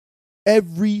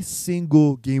 every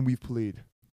single game we've played,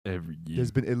 every game.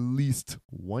 there's been at least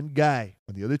one guy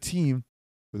on the other team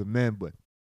with a man bun.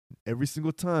 Every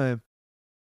single time,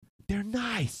 They're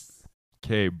nice.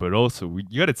 Okay, but also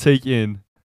you got to take in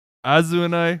Azu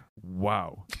and I.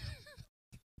 Wow.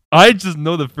 I just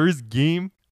know the first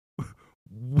game.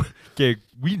 Okay,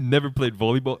 we never played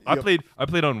volleyball. Yep. I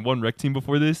played on one rec team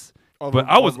before this, On but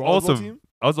the- I on was the volleyball also team?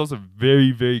 I was also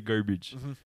very very garbage.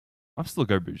 Mhm. I'm still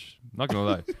garbage. Not gonna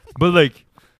lie, but like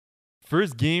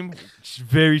first game,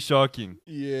 very shocking,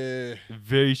 Yeah.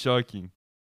 very shocking,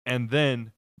 and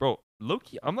then bro,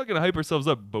 Loki. I'm not gonna hype ourselves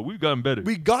up, but we've gotten better.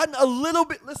 We've gotten a little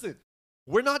bit. Listen,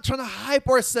 we're not trying to hype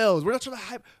ourselves. We're not trying to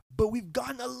hype, but we've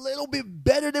gotten a little bit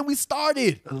better than we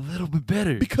started a little bit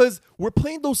better. because we're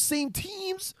playing those same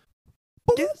teams.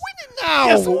 But we're winning now.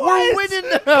 Guess We're what? winning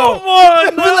now. Come on,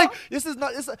 We're now. like, this is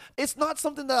not. It's not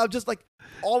something that I'm just like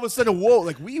all of a sudden. Whoa!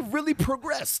 Like we really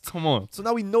progressed. Come on. So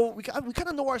now we know we kind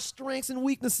of know our strengths and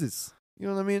weaknesses. You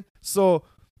know what I mean? So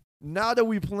now that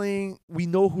we're playing, we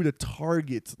know who to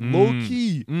target. Low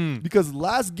key, because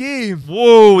last game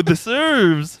Whoa, the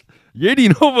serves. You already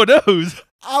know about those.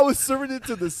 I was serving it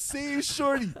to the same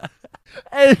shorty,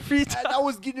 Every and time. I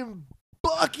was getting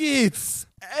buckets.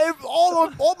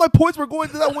 All my points were going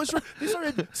to that one short. They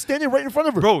started standing right in front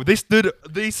of her. Bro,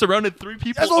 they surrounded 3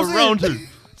 people That's what I'm around her. saying.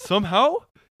 Somehow,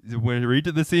 they went right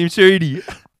to the same charity.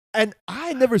 And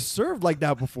I never served like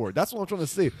that before. That's what I'm trying to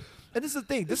say. And this is the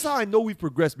thing. This is how I know we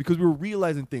progressed because we were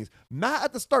realizing things. Matt,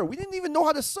 at the start, we didn't even know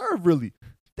how to serve really.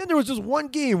 Then there was just one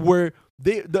game where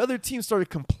the other team started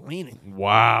complaining.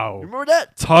 Wow. Remember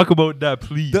that? Talk about that,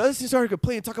 please. The other team started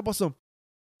complaining, talk about some,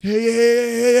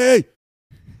 hey.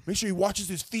 Make sure he watches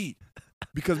his feet.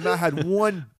 Because Matt had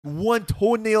one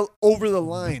toenail over the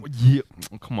line. Yeah.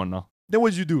 Come on now. Then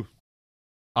what did you do?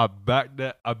 I backed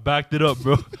it up,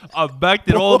 bro. I backed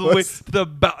it all the way Boss. to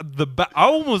the back. I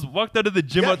almost walked out of the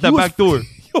gym Yeah, out he that was- back door.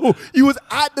 Yo, he was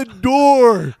at the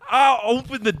door. I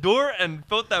opened the door and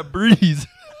felt that breeze.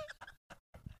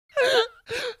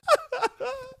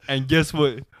 And guess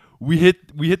what? We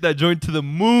hit that joint to the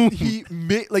moon. He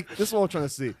made, like, this is what I'm trying to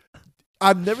say.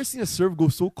 I've never seen a serve go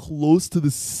so close to the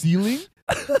ceiling.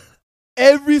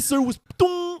 Every serve was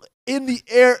boom, in the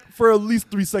air for at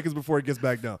least 3 seconds before it gets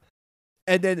back down.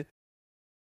 And then,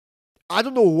 I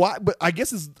don't know why, but I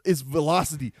guess it's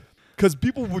velocity. Because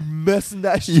people were messing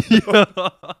that shit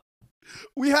up.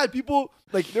 We had people,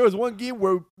 like, there was one game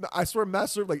where I swear Matt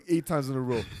served like 8 times in a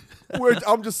row. Where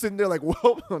I'm just sitting there like,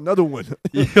 well, another one.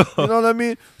 You know what I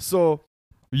mean? So,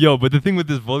 Yo, but the thing with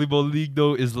this volleyball league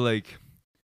though is like,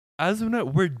 as of now,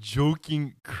 we're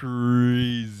joking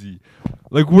crazy.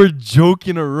 Like we're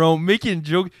joking around, making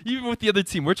joke. Even with the other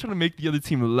team, we're trying to make the other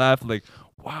team laugh. Like,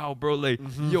 wow, bro, like,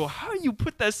 yo, how you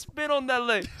put that spin on that?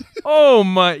 Like, oh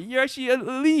my, you're actually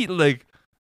elite. Like,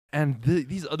 and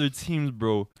these other teams,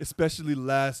 bro. especially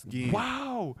last game.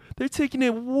 Wow, they're taking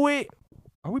it way.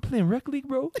 Are we playing rec league,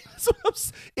 bro? So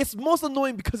it's most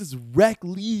annoying because it's rec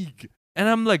league. And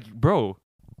I'm like, bro,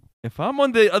 if I'm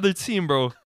on the other team,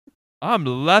 bro, I'm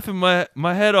laughing my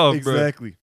head off, bro.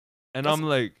 Exactly. And That's- I'm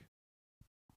like,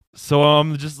 so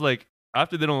I'm just like,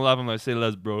 after they don't laugh, I'm like, say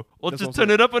less, bro. We'll That's just what I'm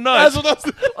turn it up a notch. That's what I'm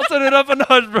saying. I'll turn it up a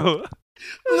notch, bro.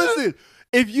 Listen,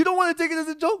 if you don't want to take it as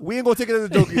a joke, we ain't gonna take it as a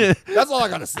joke either. That's all I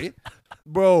gotta say.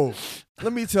 Bro,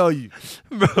 let me tell you.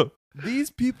 Bro. These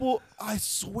people, I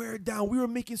swear down, we were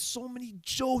making so many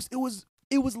jokes. It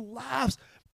was laughs.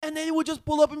 And then he would just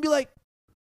pull up and be like,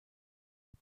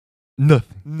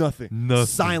 Nothing. nothing.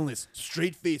 Silence.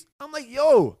 Straight face. I'm like,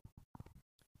 yo,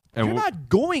 And you're we're- not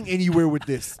going anywhere with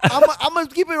this. I'm gonna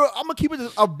keep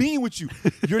it a being with you.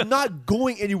 You're not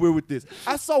going anywhere with this.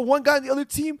 I saw one guy on the other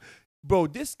team, bro.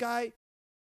 This guy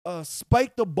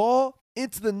spiked the ball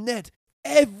into the net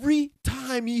every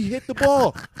time he hit the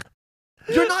ball.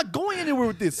 You're not going anywhere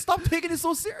with this. Stop taking it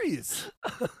so serious.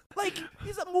 Like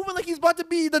he's moving like he's about to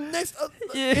be the next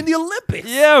Yeah. in the Olympics.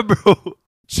 yeah, bro.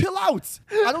 Chill out.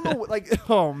 I don't know. Like,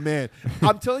 oh man,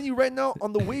 I'm telling you right now.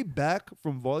 On the way back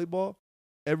from volleyball,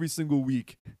 every single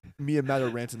week, me and Matt are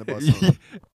ranting about something.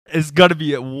 It's gotta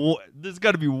be there's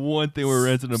gotta be one thing we're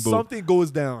ranting about. Something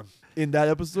goes down in that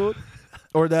episode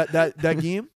or that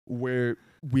game where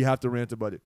we have to rant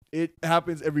about it. It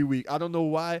happens every week. I don't know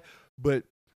why, but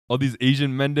All these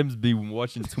Asian mendems be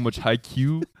watching too much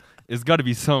Haikyuu. It's gotta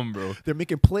be some, bro. they're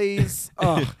making plays.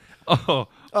 Oh,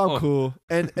 I'm cool.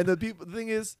 And the thing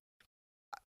is,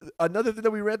 another thing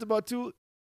that we rant about too.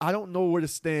 I don't know where to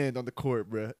stand on the court,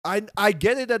 bro. I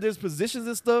get it that there's positions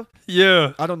and stuff.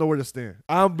 yeah. I don't know where to stand.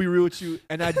 I'll be real with you,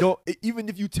 and I don't. Even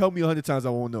if you tell me 100 times, I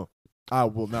won't know. I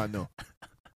will not know.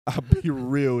 I'll be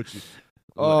real with you.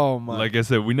 Oh my! Like I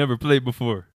said, we never played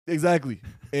before. Exactly.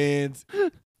 And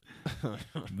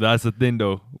That's the thing,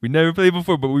 though. We never played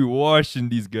before, but we watching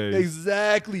these guys.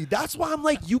 Exactly. That's why I'm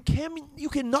like, you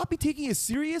cannot be taking it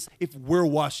serious if we're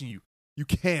watching you. You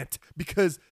can't,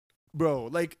 because, bro,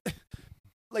 like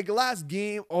last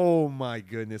game. Oh my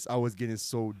goodness, I was getting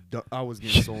so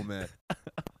mad.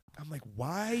 I'm like,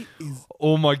 why is?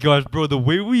 Oh my gosh, bro! The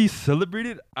way we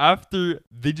celebrated after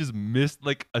they just missed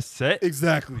like a set,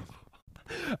 Exactly.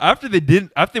 after they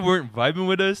weren't vibing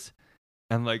with us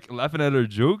and like laughing at our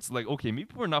jokes. Like, okay, maybe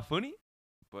we're not funny,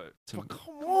 but Come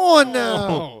on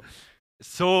now.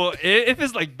 So if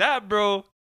it's like that, bro,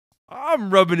 I'm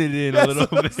rubbing it in a That's little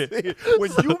what I'm bit. saying.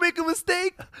 When you make a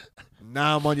mistake,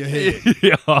 now I'm on your head.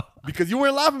 Yeah. Because you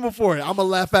weren't laughing before. I'm gonna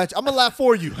laugh at you. I'm gonna laugh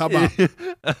for you. How about?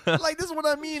 Like, this is what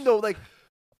I mean, though. Like,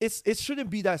 it shouldn't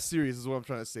be that serious. Is what I'm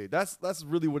trying to say. That's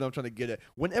really what I'm trying to get at.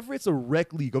 Whenever it's a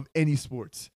rec league of any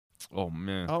sports, Oh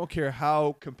man. I don't care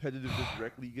how competitive this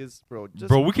rec league is, bro.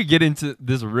 Bro, we could get into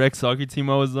this rec soccer team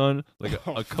I was on like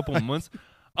a couple months.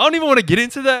 I don't even want to get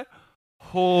into that.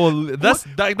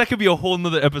 That could be a whole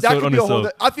nother episode that could on be a whole.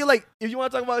 itself. I feel like if you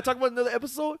want to talk about another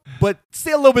episode, but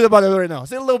say a little bit about it right now.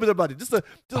 Say a little bit about it, just a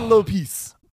little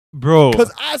piece, Bro.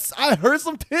 because I heard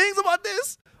some things about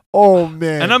this. Oh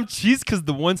man, And I'm cheesed because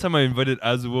the one time I invited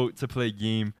Azuo to play a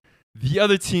game, the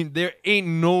other team, there ain't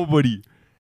nobody.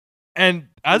 And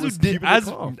was keeping it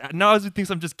calm. Now Azu thinks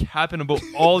I'm just capping about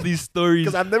all these stories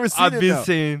because I've never seen I've it been now.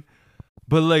 saying.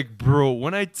 But like, bro,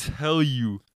 when I tell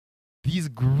you, these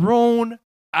grown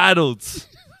adults,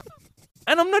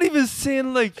 and I'm not even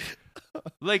saying like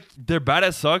they're bad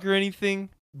at soccer or anything,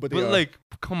 But but like,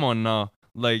 come on now,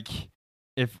 like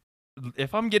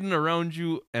if I'm getting around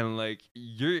you and like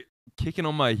you're kicking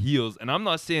on my heels and I'm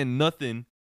not saying nothing,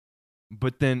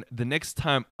 but then the next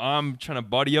time I'm trying to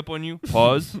body up on you,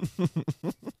 pause,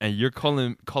 and you're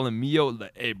calling me out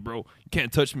like, hey bro, you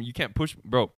can't touch me, you can't push me,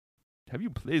 bro. Have you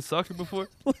played soccer before?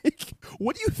 like,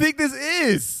 what do you think this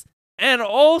is? And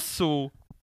also,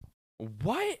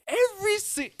 why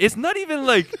it's not even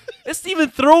like it's even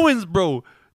throw-ins, bro.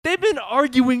 They've been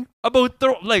arguing about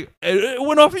it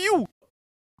went off of you.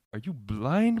 Are you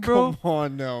blind, bro? Come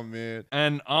on now, man.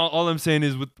 And all I'm saying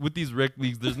is with these rec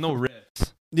leagues, there's no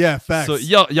refs. Yeah, facts. So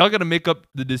y'all gotta make up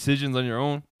the decisions on your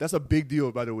own. That's a big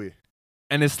deal, by the way.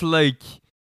 And it's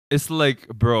like,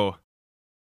 bro,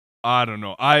 I don't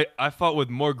know. I fought with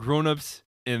more grown-ups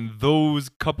in those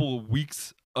couple of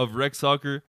weeks of rec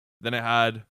soccer than I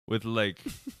had with like,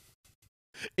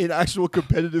 In actual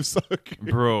competitive soccer.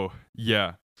 bro,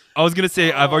 yeah. I was gonna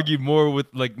say I've argued more with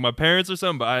like my parents or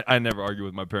something, but I never argue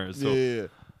with my parents. So Yeah.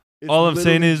 It's all I'm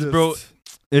saying literally is, bro, just-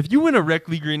 if you win a rec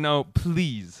league right now,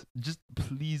 please,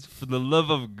 for the love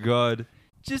of God,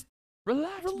 just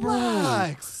relax, bro.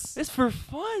 relax. It's for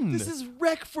fun. This is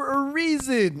rec for a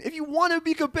reason. If you want to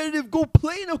be competitive, go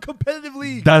play in a competitive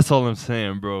league. That's all I'm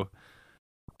saying, bro.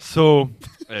 So,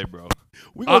 hey, bro,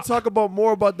 We're going to talk about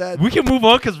more about that. we can move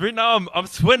on because right now I'm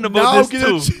sweating about now this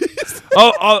getting too. cheesed.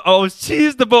 I was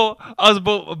cheesed about. I was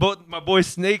about my boy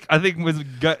Snake. I think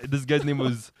this guy's name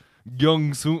was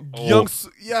Young Soo. Young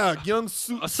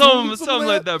Su. Something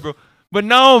like that, bro. But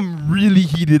now I'm really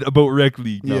heated about rec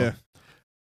league. Now. Yeah.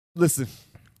 Listen,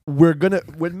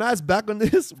 when Matt's back on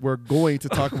this, we're going to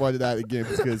talk about that again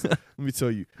because let me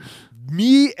tell you,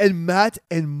 me and Matt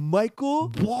and Michael,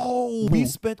 we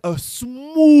spent a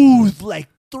smooth like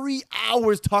 3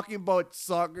 hours talking about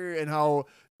soccer and how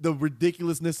the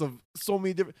ridiculousness of so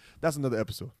many different. That's another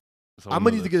episode. I'm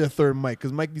gonna need to get a third mic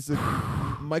because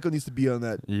Michael needs to be on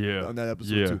that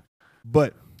episode too.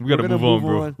 But we gotta move on,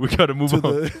 bro. We gotta move on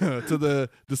to the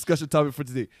discussion topic for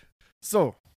today.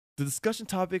 So the discussion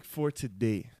topic for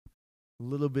today, a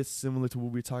little bit similar to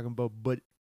what we were talking about, but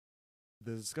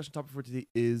the discussion topic for today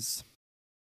is: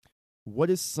 what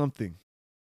is something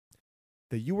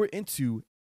that you were into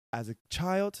as a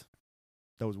child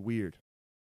that was weird?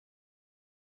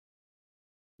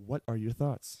 What are your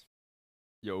thoughts?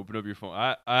 Yo, open up your phone.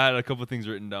 I had a couple things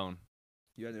written down.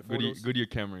 You had Go to your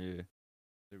camera, yeah.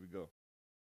 There we go.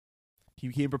 He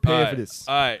came prepared for this.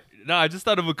 All right. No, I just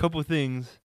thought of a couple things,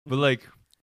 but like,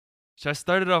 should I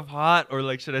start it off hot or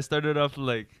like should I start it off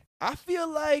like? I feel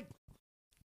like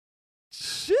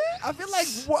shit. I feel like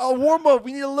a warm up.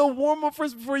 We need a little warm up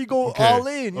first before you go all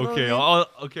in. You know what I mean?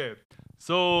 Okay.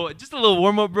 So just a little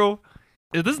warm up, bro.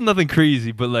 This is nothing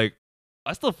crazy, but like,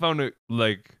 I still found it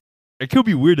like it could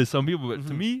be weird to some people, but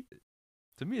to me,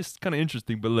 it's kind of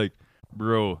interesting. But like,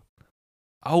 bro,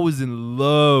 I was in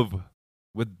love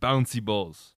with bouncy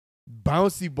balls.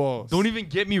 Bouncy balls. Don't even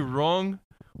get me wrong.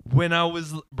 When I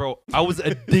was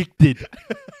addicted.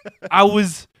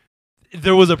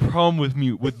 There was a problem with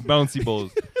me with bouncy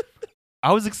balls.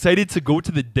 I was excited to go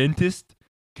to the dentist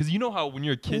Cause you know how when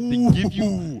you're a kid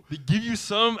they give you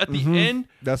some at the end.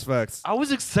 That's facts. I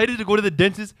was excited to go to the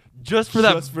dentist just for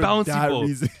that bouncy that ball.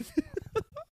 reason.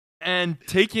 And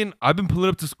I've been pulling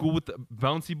up to school with the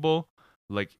bouncy ball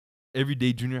like every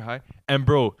day junior high. And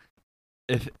bro,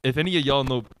 if any of y'all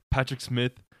know Patrick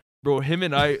Smith, bro, him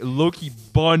and I low-key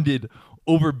bonded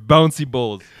over bouncy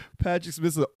balls. Patrick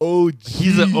Smith's an OG.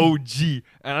 He's an OG.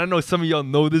 And I know some of y'all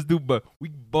know this dude, but we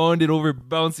bonded over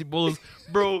bouncy balls,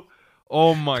 bro.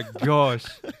 Oh my gosh.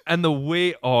 And the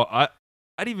way I'd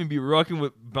even be rocking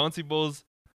with bouncy balls.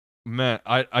 Man,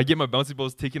 I get my bouncy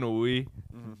balls taken away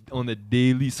on the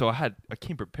daily, so I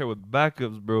came prepared with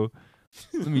backups, bro.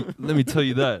 Let me tell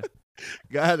you that.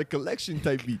 Guy had a collection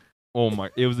type beat. Oh my,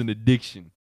 it was an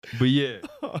addiction. But yeah,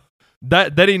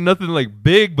 that ain't nothing like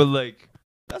big, but like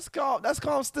that's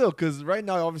calm still. Cause right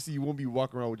now, obviously, you won't be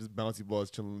walking around with just bouncy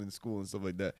balls chilling in school and stuff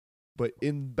like that. But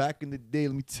back in the day,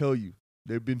 let me tell you,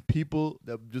 there have been people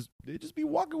that they just be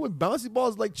walking with bouncy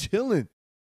balls like chilling.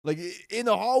 Like in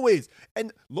the hallways.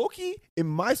 And low-key, in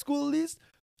my school at least,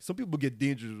 some people get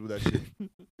dangerous with that shit.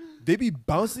 They be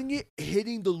bouncing it,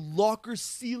 hitting the locker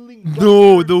ceiling.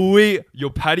 No, the way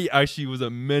Patty actually was a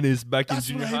menace back in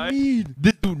junior high. I mean.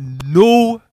 This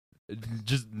dude,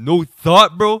 just no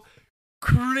thought, bro.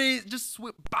 Crazy, just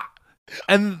swip, bah.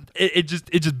 And it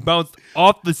just bounced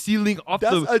off the ceiling, off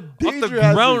the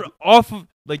ground, off of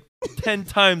like 10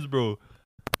 times, bro.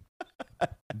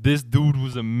 This dude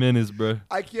was a menace, bro.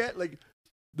 I can't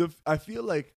I feel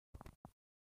like,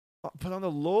 but on the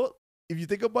low, if you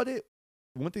think about it,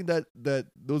 one thing that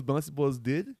those bouncy balls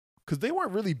did, because they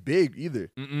weren't really big either.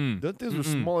 Those things were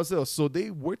small as hell, so they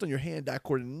worked on your hand-eye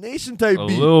coordination type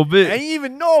beat. A little bit. And you didn't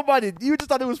even know about it. You just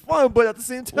thought it was fun, but at the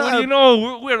same time, what do you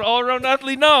know? We're an all-around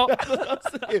athlete now.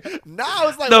 Now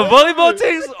it's like the volleyball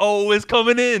team's always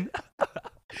coming in.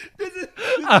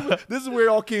 This is where it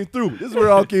all came through.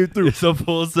 It's a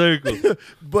full circle.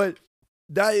 But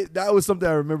that was something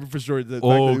I remember for sure.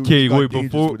 Okay, wait,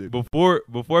 before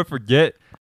I forget,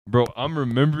 bro, I'm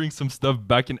remembering some stuff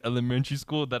back in elementary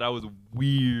school that I was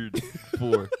weird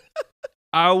for.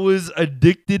 I was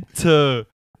addicted to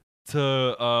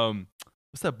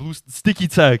what's that blue sticky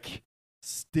tack?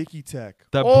 Sticky tack.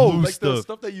 That blue like stuff. The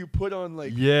stuff that you put on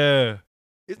like yeah.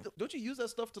 Don't you use that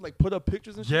stuff to like put up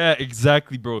pictures and shit? Yeah,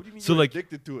 exactly, bro. What do you mean so you're like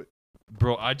addicted to it?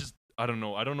 Bro, I don't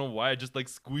know. I don't know why. I just like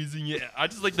squeezing it. I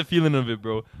just like the feeling of it,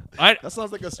 bro. That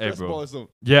sounds like a stress ball or something.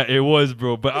 Yeah, it was,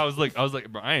 bro. But I was like,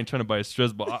 bro, I ain't trying to buy a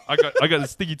stress ball. I got the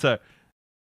sticky tack.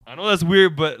 I know that's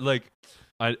weird, but like,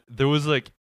 there was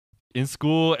like in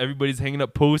school, everybody's hanging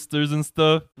up posters and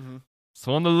stuff.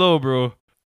 So on the low, bro,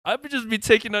 I would just be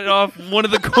taking it off one of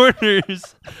the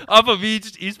corners off of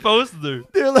each poster.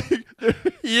 They're like,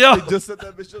 yo, they just set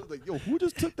that bitch up. Like, yo, who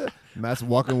just took that? Matt's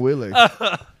walking away like,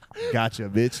 gotcha,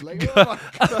 bitch. Like,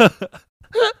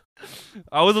 oh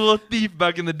I was a little thief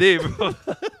back in the day, bro.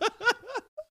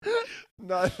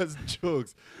 Nah, that's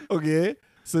jokes. Okay,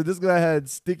 so this guy had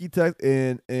sticky tack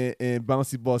and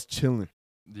bouncy balls chilling.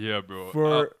 Yeah,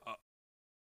 bro.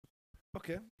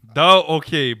 Okay.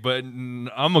 Okay, but I'm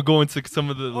gonna go into some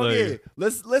of the okay.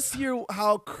 Let's hear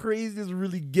how crazy this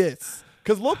really gets.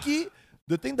 Cause low-key,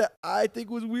 the thing that I think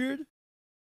was weird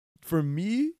for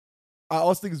me, I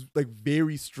also think is like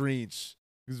very strange.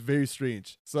 It's very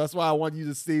strange. So that's why I want you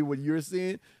to say what you're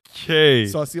saying. Okay.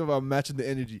 So I'll see if I'm matching the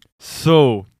energy.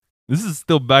 So this is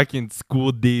still back in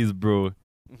school days, bro.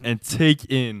 And take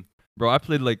in, bro. I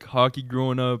played like hockey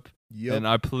growing up. Yep.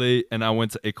 And I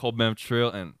went to École Banff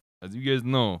Trail, and as you guys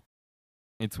know,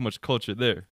 ain't too much culture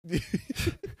there.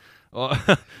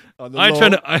 I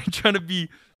ain't trying to be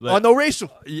like no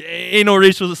racial. Ain't no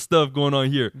racial stuff going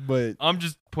on here. But I'm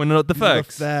just pointing out the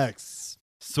facts. The facts.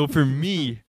 So for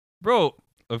me, bro,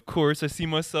 of course I see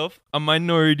myself a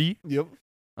minority. Yep.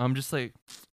 I'm just like,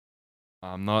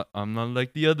 I'm not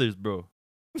like the others, bro.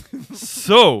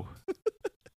 So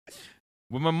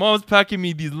when my mom's packing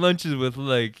me these lunches with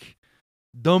like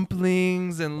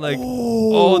dumplings and like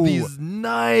all these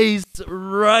nice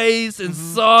rice and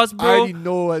sauce, bro. I already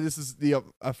know this is the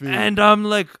I feel. And I'm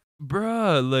like,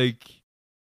 bruh, like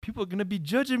people are gonna be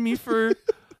judging me for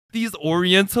these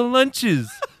Oriental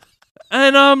lunches.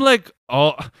 And I'm like,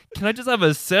 oh, can I just have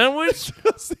a sandwich?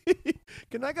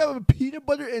 Can I have a peanut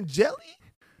butter and jelly?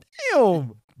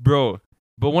 Damn, bro.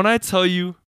 But when I tell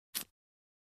you,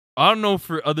 I don't know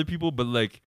for other people, but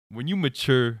like when you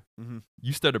mature,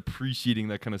 you start appreciating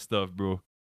that kind of stuff, bro.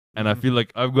 And I feel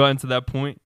like I've gotten to that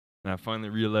point, and I finally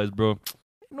realized, bro,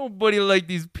 nobody like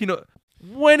these peanut.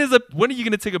 When are you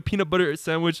gonna take a peanut butter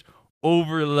sandwich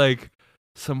over like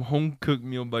some home cooked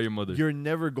meal by your mother? You're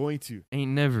never going to.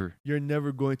 Ain't never. You're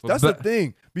never going to. That's the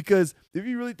thing, because if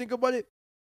you really think about it,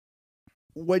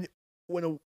 when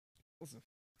a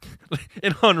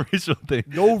Ain't no racial thing.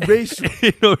 no racial,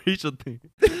 Ain't no racial thing.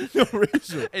 no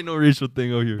racial. Ain't no racial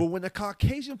thing out here. But when a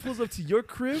Caucasian pulls up to your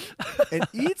crib and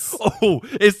eats, Oh,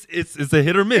 it's a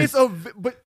hit or miss.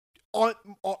 but on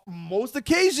most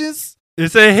occasions,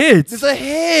 It's a hit. it's a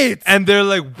hit. And they're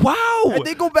like, wow. And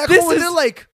they go back this home and is- they're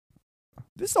like,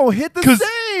 this don't hit the 'Cause-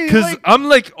 same. Because Like, I'm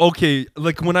like, okay,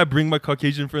 like when I bring my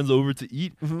Caucasian friends over to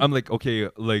eat, Mhm. I'm like, okay,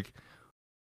 like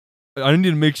I need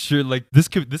to make sure like this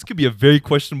could be a very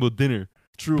questionable dinner.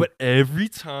 true. But every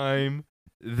time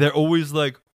they're always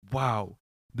like, wow,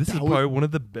 this is That was- probably one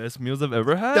of the best meals I've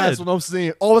ever had. that's what I'm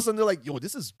saying. All of a sudden they're like, yo,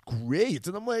 this is great.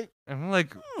 And I'm like, and I'm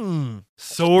like, hmm.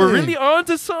 so we're Dang. really on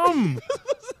to something.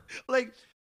 Like,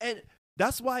 and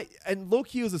that's why, and low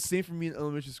key was the same for me in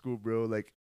elementary school, bro.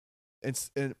 Like,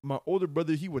 and my older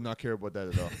brother, he would not care about that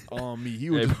at all. On me, he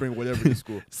would Hey, just bring whatever to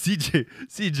school.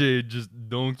 CJ just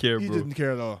don't care, He bro. didn't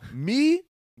care at all. Me,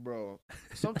 bro.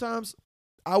 Sometimes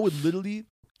I would literally,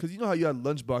 because you know how you had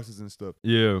lunch boxes and stuff.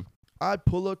 Yeah. I'd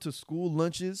pull up to school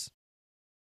lunches.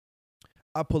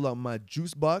 I pull out my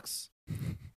juice box,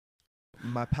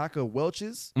 my pack of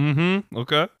Welch's, Mm-hmm.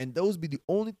 Okay. and those be the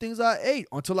only things I ate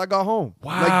until I got home.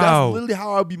 Like Wow. that's literally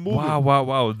how I'd be moving.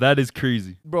 Wow. That is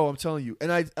crazy. Bro, I'm telling you.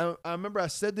 And I remember I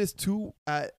said this too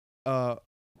at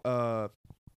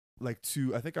like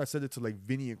to, I think I said it to like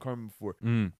Vinny and Carmen before.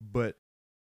 Mm. But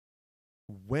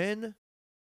when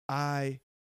I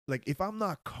like, if I'm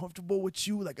not comfortable with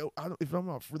you, like if I'm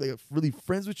not really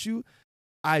friends with you,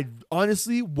 I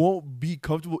honestly won't be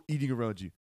comfortable eating around you.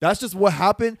 That's just what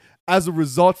happened as a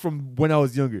result from when I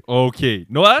was younger. Okay.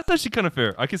 No, that's actually kind of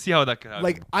fair. I can see how that could happen.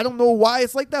 Like, I don't know why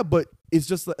it's like that, but it's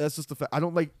just that's just the fact. I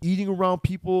don't like eating around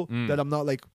people that I'm not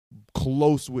like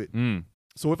close with. Mm.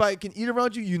 So if I can eat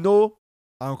around you, you know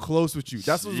I'm close with you.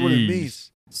 That's what it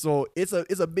means. Jeez. So it's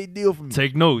a big deal for me.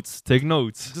 Take notes.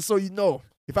 Just so you know,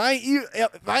 if I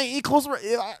ain't eat close,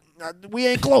 we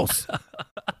ain't close.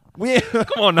 We ain't. Come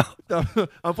on now.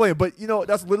 I'm playing, but you know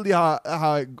that's literally how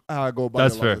I go about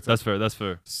That's it. fair. That's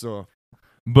fair. So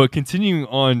But continuing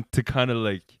on to kind of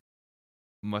like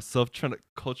myself trying to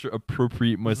culture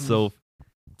appropriate myself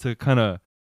to kind of,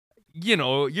 you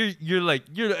know, you're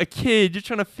a kid. You're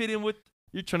trying to fit in with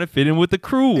the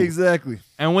crew. exactly,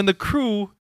 And when the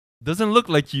crew doesn't look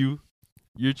like you,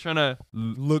 you're trying to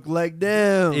look like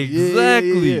them.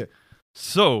 Exactly. Yeah.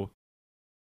 So,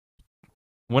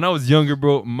 when I was younger,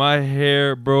 bro, my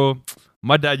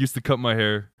dad used to cut my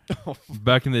hair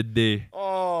back in the day.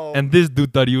 Oh, And this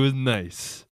dude thought he was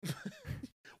nice.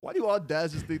 why do all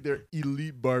dads just think they're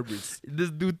elite barbers? This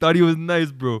dude thought he was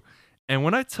nice, bro. And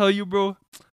when I tell you, bro,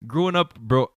 growing up,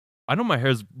 bro, I know my hair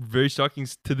is very shocking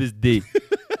to this day.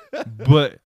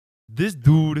 But this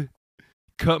dude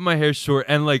cut my hair short.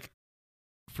 And like,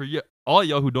 for all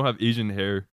y'all who don't have Asian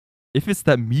hair, if it's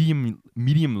that medium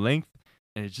length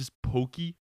and it's just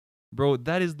pokey, bro,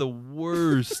 that is the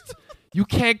worst. You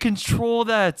can't control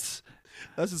that.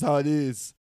 That's just how it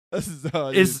is. That's just how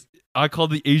it is. I call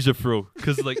the Asia fro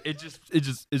because like it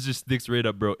just sticks right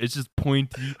up, bro. It's just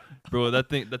pointy, bro. That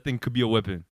thing could be a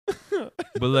weapon.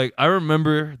 But like I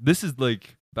remember, this is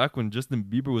like back when Justin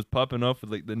Bieber was popping off with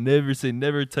like the Never Say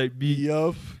Never type beat,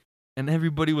 Yup. and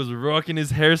everybody was rocking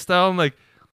his hairstyle. I'm like,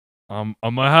 I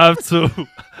might have to.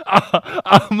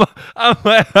 I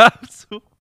might have to.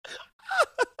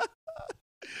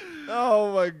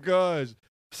 Oh my gosh.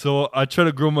 So I try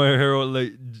to grow my hair out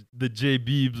like the J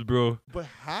Biebs, bro. But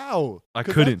how? I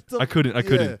 'Cause couldn't. that's the- I couldn't. I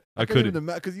couldn't.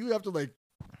 Because you have to like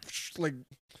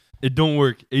It don't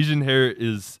work. Asian hair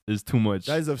is too much.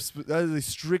 that is a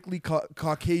strictly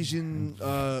Caucasian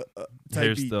type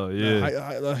Hairstyle, beat.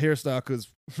 yeah. Hairstyle. Because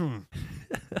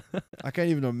I can't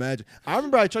even imagine. I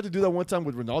remember I tried to do that one time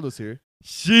with Ronaldo's hair.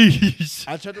 Sheesh.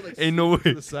 I tried to like Ain't no to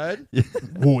way. the side. Yeah.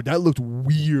 Whoa, that looked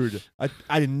weird.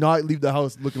 I did not leave the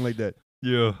house looking like that.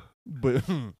 Yeah. But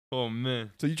Oh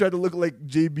man. so you tried to look like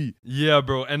JB. Yeah,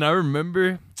 bro. And I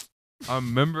remember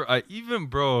I even,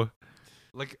 bro,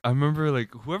 like I remember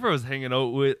like whoever I was hanging out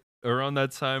with around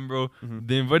that time, bro, Mhm.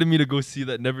 they invited me to go see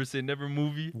that Never Say Never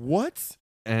movie, What?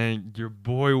 and your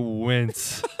boy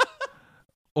went.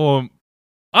 I'm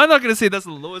not gonna say that's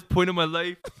the lowest point of my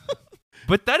life,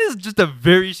 but that is just a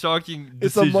very shocking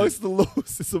It's decision. amongst the lows.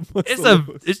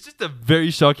 It's just a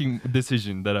very shocking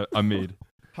decision that I made.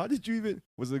 How did you even?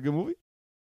 Was it a good movie?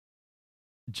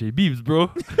 J Biebs, bro.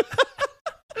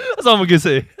 That's all I'm gonna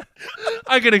say.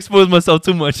 I can expose myself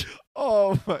too much.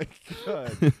 Oh my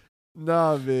god.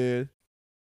 Nah, man.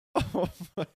 Oh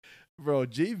my, bro.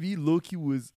 JV Loki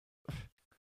was.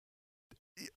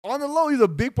 on the low, he's a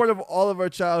big part of all of our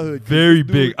childhood. 'cause Very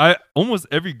this big. dude- I almost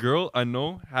every girl I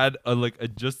know had a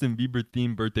Justin Bieber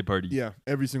themed birthday party. Yeah,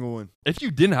 every single one. If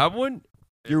you didn't have one,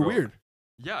 hey, You're bro, weird.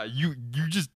 Yeah, you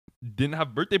just didn't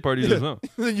have birthday parties or something.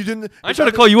 Then you didn't. I ain't trying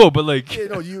to call you out, but like, Yeah,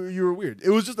 no, you were weird. It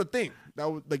was just a thing. That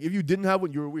was like if you didn't have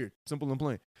one, you were weird. Simple and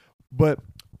plain. But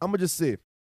I'm gonna just say,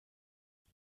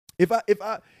 if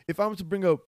I was to bring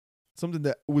up something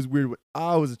that was weird when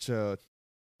I was a child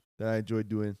that I enjoyed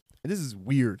doing, and this is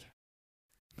weird.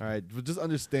 All right, but just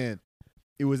understand,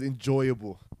 it was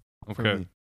enjoyable for okay, me.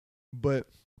 But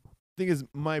thing is,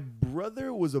 my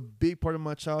brother was a big part of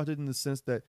my childhood in the sense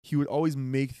that he would always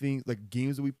make things like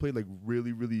games that we played like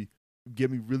really, really get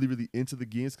me really, really into the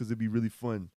games because it'd be really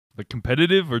fun. like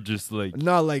competitive or just like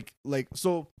Not like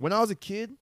so when I was a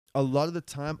kid, a lot of the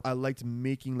time I liked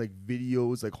making like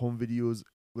videos, like home videos.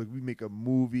 Like we make a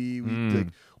movie,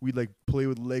 we like play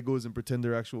with Legos and pretend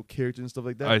they're actual characters and stuff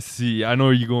like that. I see. I know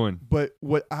where you're going. But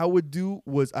what I would do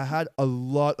was I had a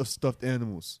lot of stuffed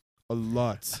animals. A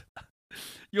lot.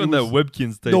 You It on that was-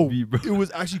 Webkins type No, beat, bro. it was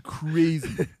actually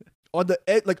crazy. On the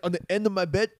end of my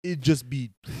bed, it'd just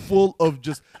be full of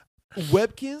just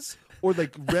Webkins or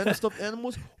like random stuffed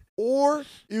animals, or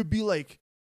it would be like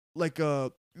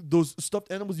those stuffed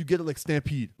animals you get at like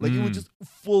Stampede. Like it was just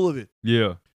full of it.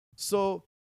 Yeah. So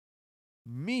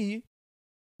me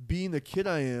being the kid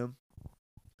I am,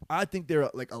 I think they're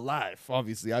like alive.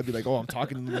 Obviously, I'd be like, oh, I'm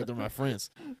talking to them like they're my friends.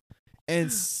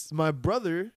 And my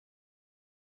brother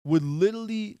would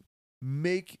literally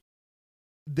make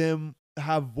them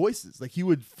have voices. Like he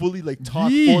would fully like talk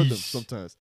for them Yeesh.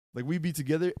 sometimes. Like we'd be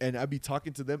together and I'd be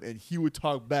talking to them and he would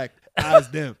talk back as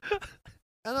them.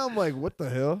 And I'm like, what the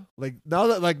hell? Like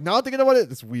now thinking about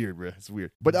it, it's weird, bro. It's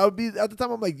weird. But I would be at the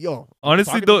time. I'm like, yo.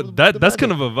 Honestly, talking though, to that's the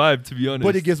kind man. of a vibe, to be honest.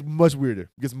 But it gets much weirder.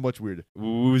 It gets much weirder. What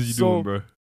was you So- doing, bro?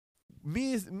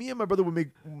 Me and my brother would make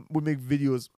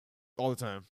videos all the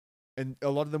time, and a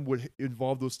lot of them would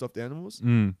involve those stuffed animals.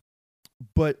 Mm.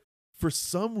 But for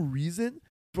some reason,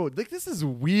 bro, like this is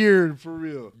weird for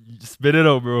real. Spit it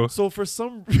out, bro. So for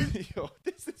some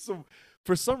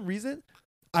for some reason,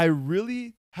 I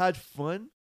really had fun,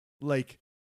 like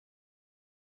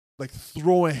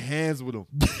throwing hands with them.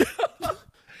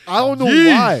 I don't know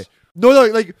Yeesh. why. No,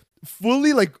 like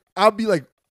fully, like I'll be like,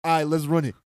 all right, let's run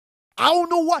it. I don't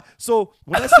know why. So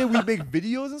when I say we make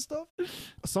videos and stuff,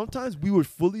 sometimes we would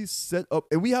fully set up,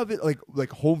 and we have it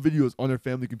like home videos on our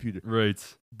family computer. Right.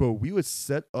 Bro, we would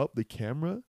set up the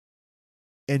camera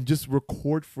and just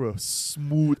record for a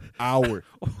smooth hour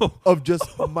of just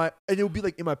and it would be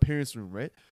like in my parents' room,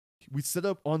 right? We'd set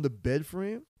up on the bed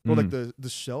frame or like the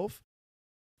shelf,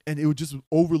 and it would just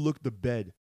overlook the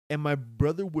bed. And my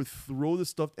brother would throw the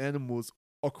stuffed animals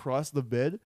across the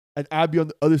bed, and I'd be on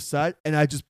the other side, and I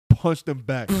just punch them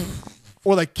back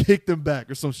or like kick them back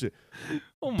or some shit.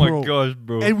 Oh my Bro. gosh,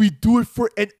 bro. And we do it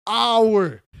for an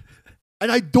hour.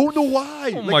 And I don't know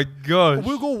why. Oh Like, my gosh.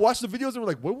 we'll go watch the videos and we're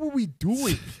like, what were we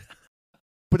doing?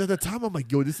 But at the time, I'm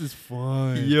like, yo, this is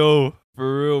fun. Yo,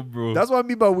 for real, bro. That's what I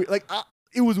mean by weird. Like,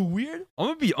 it was weird I'm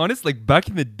gonna be honest, like back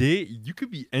in the day, you could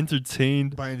be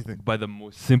entertained by anything. by the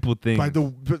most simple things. By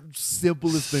the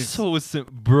simplest things. So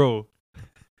simple, bro.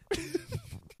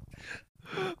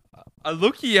 I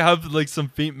low-key have like some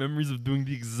faint memories of doing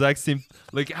the exact same,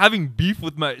 like having beef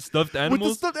with my stuffed With the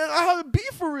animals. stuff that I haven't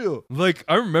beef for real. Like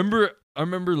I remember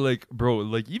like, bro,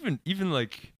 like even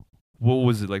like what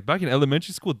was it, like back in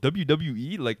elementary school,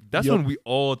 WWE, like that's Yup. when we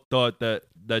all thought that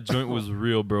joint was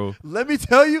real, bro. Let me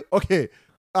tell you. Okay.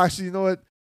 Actually, you know what?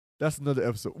 That's another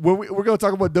episode. When we're going to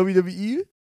talk about WWE,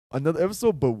 another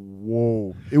episode, but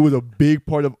whoa. It was a big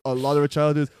part of a lot of our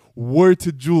childhoods. Word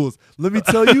to Jules. Let me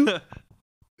tell you,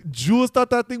 Jules thought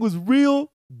that thing was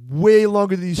real way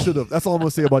longer than he should have. That's all I'm going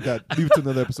to say about that. Leave it to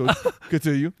another episode.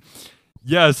 Continue.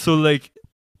 Yeah, so like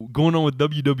going on with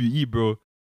WWE, bro.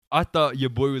 I thought your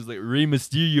boy was like Rey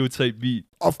Mysterio type beat.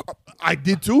 I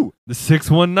did too. The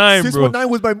 619, bro.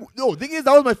 619 was my. No, thing is,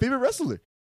 that was my favorite wrestler.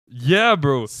 Yeah,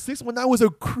 bro. 619 was a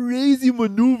crazy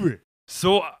maneuver.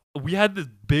 So we had this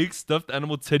big stuffed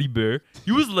animal teddy bear.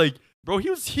 He was like, bro, he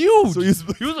was huge. So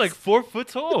he was like 4 foot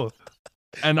tall.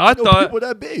 And I No thought people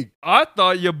that big.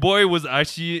 your boy was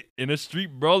actually in a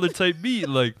street brawler type beat.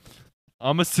 Like,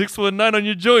 I'm a 619 on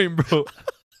your joint, bro.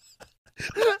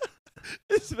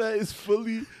 This man is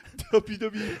fully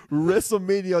WWE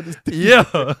WrestleMania on this thing.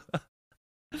 Yeah.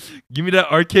 Give me that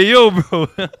RKO,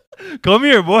 bro. Come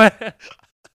here, boy.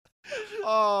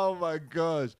 Oh my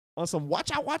gosh. On some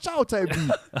watch out type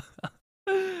beat.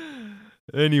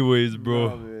 Anyways, bro.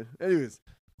 Nah, man. Anyways,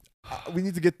 we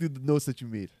need to get through the notes that you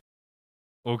made.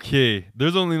 Okay.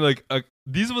 There's only like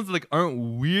these ones like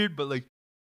aren't weird, but like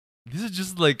these are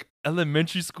just like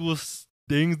elementary school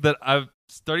things that I'm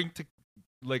starting to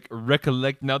like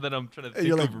recollect now that I'm trying to And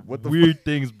you're think like, of what the weird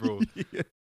things, bro. Yeah.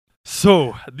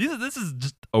 So this is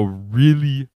just a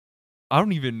really, I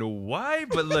don't even know why,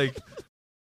 but like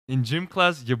in gym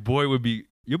class, your boy would be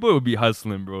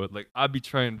hustling, bro. Like I'd be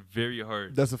trying very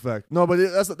hard. That's a fact. No, but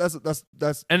that's And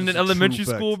just in a true elementary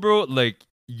fact. school, bro, like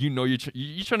you're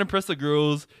trying to impress the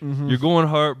girls. Mhm. You're going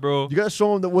hard, bro. You gotta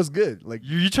show them that what's good. Like,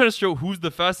 You're trying to show who's the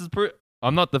fastest person.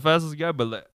 I'm not the fastest guy, but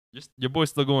like, your boy's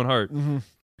still going hard. mhm.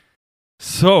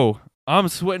 So I'm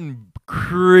sweating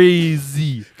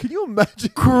crazy, Can you imagine?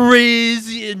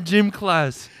 crazy in gym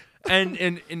class, and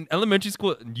in elementary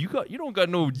school, you don't got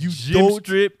no You gym don't-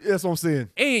 strip, That's what I'm saying.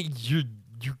 and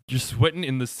you're sweating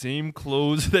in the same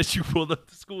clothes that you pulled up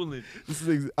to school in. This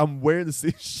is I'm wearing the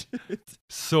same shit.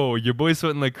 So your boy's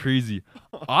sweating like crazy.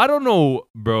 I don't know,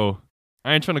 bro.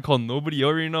 I ain't trying to call nobody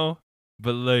out right now,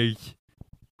 but like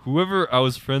whoever I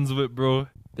was friends with, bro,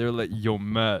 they were like, "Yo,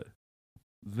 Matt,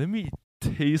 let me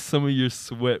taste some of your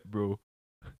sweat, bro."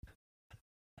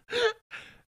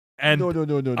 And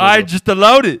No. I just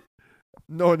allowed it.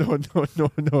 No.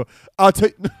 I'll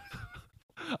take.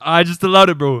 I just allowed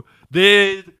it, bro.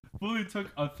 They fully took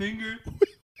a finger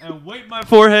and wiped my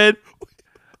forehead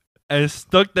and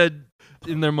stuck that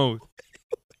in their mouth.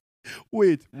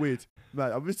 Wait, man.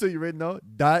 I'm gonna tell you right now.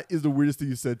 That is the weirdest thing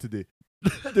you said today.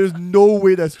 There's no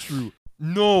way that's true.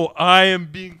 No, I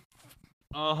am being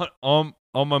on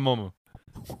my mama.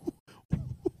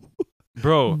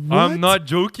 Bro, What? I'm not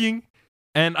joking,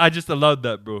 and I just allowed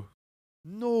that, bro.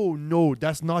 No,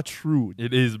 that's not true.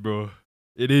 It is, bro.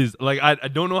 It is. Like I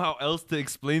don't know how else to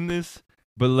explain this,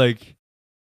 but like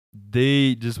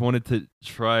they just wanted to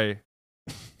try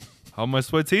how my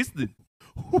sweat tasted.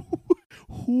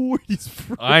 Who are these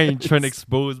friends? I ain't trying to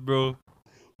expose, bro.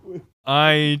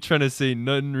 I ain't trying to say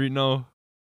nothing right now.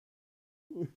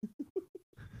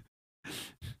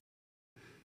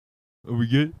 Are we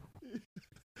good?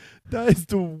 That is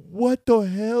what the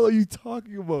hell are you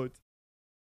talking about?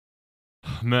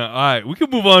 Man, all right, we can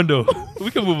move on though.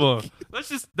 We can move on.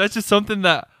 That's just something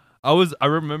that I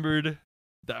remembered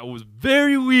that was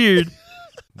very weird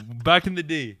back in the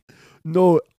day.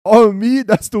 No, on me,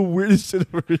 that's the weirdest shit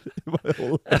I've heard in my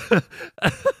whole life.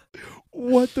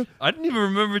 What the? I didn't even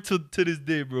remember to this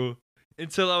day, bro.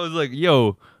 Until I was like,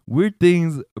 yo, weird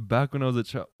things back when I was a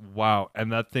child. Wow.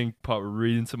 And that thing popped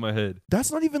right into my head.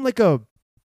 That's not even like a.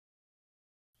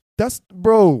 That's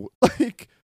bro. Like,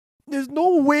 there's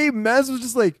no way Maz was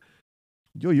just like,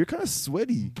 yo, you're kind of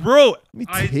sweaty. Bro, Let me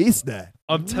taste that.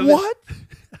 I'm telling what?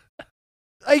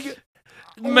 Like,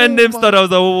 man, oh names my- thought I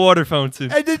was a water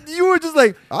fountain. And then you were just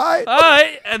like, all right.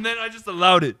 Alright, and then I just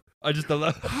allowed it.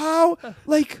 How?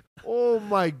 Like, oh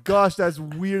my gosh, that's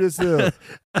weird as hell.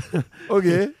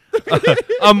 Okay.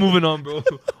 I'm moving on, bro.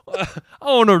 I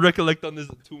don't want to recollect on this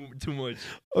too much.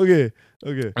 Okay.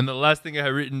 And the last thing I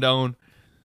had written down,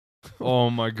 oh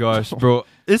my gosh, bro.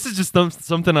 This is just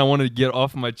something I wanted to get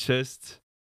off my chest.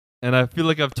 And I feel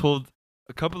like I've told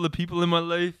a couple of people in my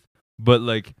life, but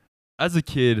like as a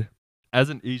kid, as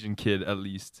an Asian kid at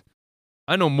least,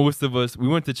 I know most of us, we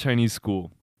went to Chinese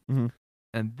school. Mhm.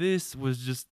 And this was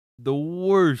just the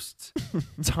worst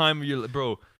time of your life.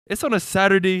 Bro, it's on a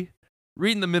Saturday,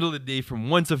 right in the middle of the day from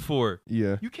 1 to 4.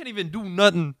 Yeah. You can't even do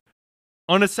nothing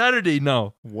on a Saturday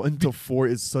now. 1 to 4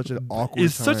 is such an awkward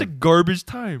It's time. such a garbage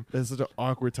time. That's such an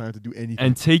awkward time to do anything.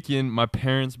 And taking my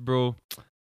parents, bro,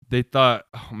 they thought,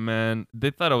 oh man,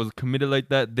 they thought I was committed like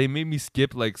that. They made me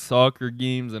skip like soccer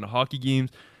games and hockey games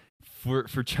for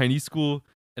Chinese school.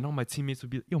 And all my teammates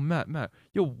would be like, yo, Matt,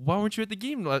 yo, why weren't you at the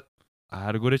game? Like, I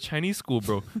had to go to Chinese school,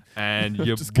 bro. And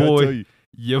your Just gotta tell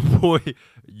boy, you.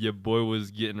 your boy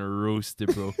was getting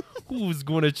roasted, bro. Who was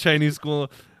going to Chinese school?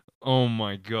 Oh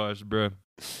my gosh, bro.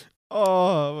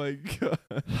 Oh my god.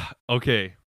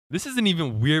 Okay, this isn't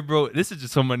even weird, bro. This is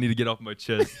just something I need to get off my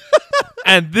chest.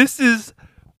 And this is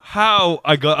how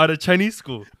I got out of Chinese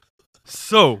school.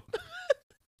 So,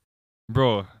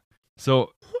 bro.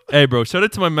 So, hey, bro. Shout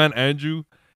out to my man Andrew.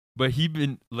 But he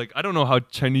been like, I don't know how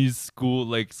Chinese school,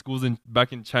 like schools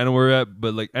back in China were at,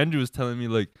 but like Andrew was telling me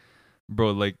like,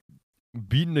 bro, like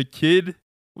beating a kid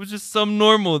was just some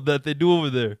normal that they do over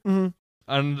there. Mm-hmm.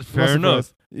 And fair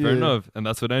enough. Yeah. Fair enough. And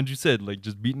that's what Andrew said. Like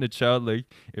just beating a child, like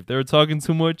if they were talking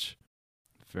too much,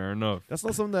 fair enough. That's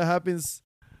not something that happens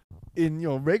in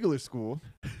regular school,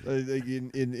 like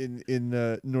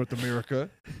in North America.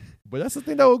 But that's the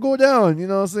thing that will go down. You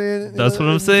know what I'm saying? That's what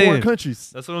I'm in saying. Foreign countries.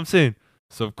 That's what I'm saying.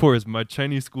 So of course, my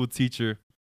Chinese school teacher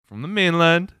from the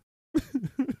mainland,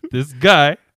 this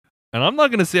guy, and I'm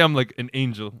not gonna say I'm like an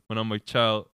angel when I'm a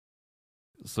child.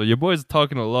 So your boy's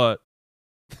talking a lot.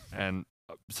 And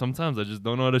sometimes I just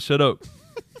don't know how to shut up.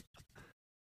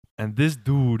 And this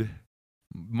dude,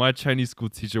 my Chinese school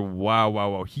teacher,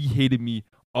 wow, he hated me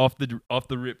off the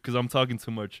rip because I'm talking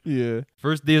too much. Yeah.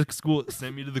 First day of school,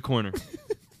 sent me to the corner.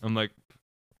 I'm like,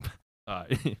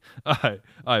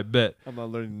 I bet. I'm not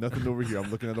learning nothing over here. I'm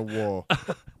looking at a wall.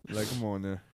 Like, come on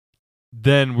now.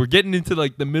 Then we're getting into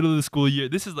like the middle of the school year.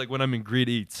 This is like when I'm in grade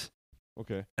 8.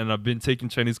 Okay. And I've been taking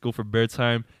Chinese school for bare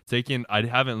time. I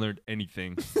haven't learned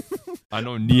anything. I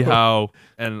know ni hao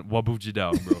and wabu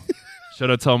jidao, bro. Shout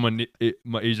out to all my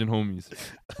Asian homies.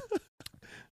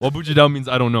 Wabu jidao means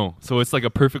I don't know. So it's like a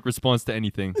perfect response to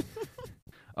anything.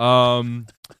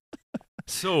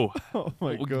 So Oh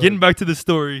my God. getting back to the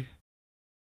story.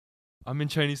 I'm in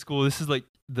Chinese school. This is like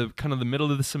the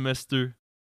middle of the semester.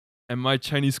 And my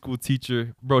Chinese school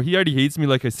teacher, bro, he already hates me,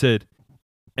 like I said.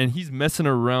 And he's messing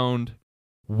around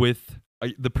with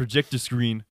the projector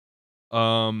screen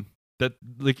that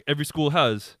like every school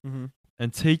has. Mm-hmm.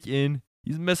 And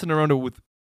he's messing around with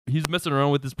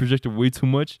this projector way too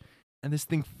much. And this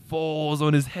thing falls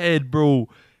on his head, bro.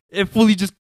 It fully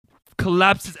just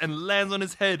collapses and lands on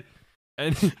his head.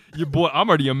 And your boy, I'm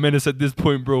already a menace at this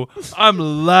point, bro. I'm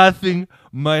laughing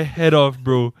my head off,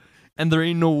 bro. And there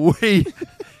ain't no way.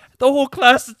 The whole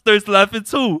class starts laughing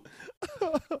too.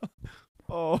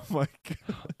 Oh my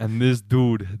God. And this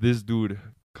dude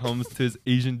comes to his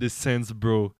Asian descent,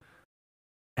 bro.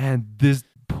 And this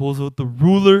pulls out the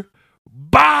ruler.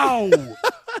 Bow!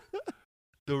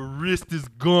 The wrist is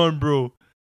gone, bro.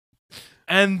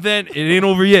 And then it ain't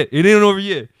over yet.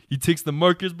 He takes the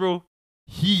markers, bro.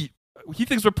 He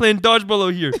thinks we're playing dodgeball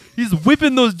out here. He's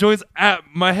whipping those joints at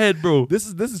my head, bro. This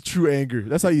is true anger.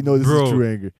 That's how you know this Bro. is true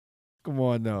anger. Come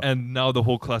on now. And now the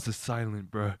whole class is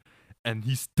silent, bro. And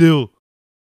he's still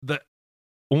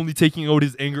only taking out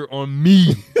his anger on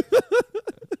me.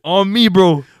 On me,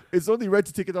 bro. It's only right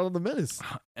to take it out on the menace.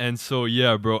 And so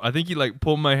yeah, bro. I think he like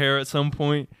pulled my hair at some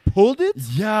point. Pulled it?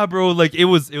 Yeah, bro. Like it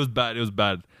was bad. It was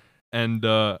bad. And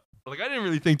like I didn't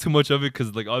really think too much of it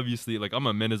because like obviously like I'm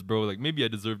a menace, bro. Like maybe I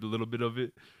deserved a little bit of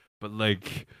it. But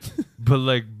like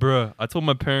bruh, I told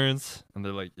my parents and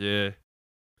they're like, yeah,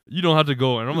 you don't have to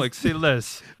go. And I'm like, say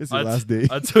less. It's your last day.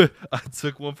 I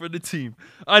took one for the team.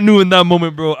 I knew in that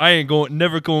moment, bro, I ain't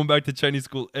never going back to Chinese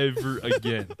school ever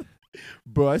again.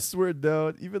 Bro, I swear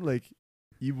down, even like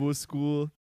Igbo school,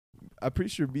 I'm pretty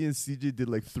sure me and CJ did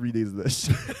like 3 days of that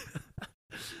shit.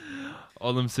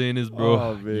 All I'm saying is, bro,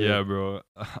 Oh, man. yeah, bro.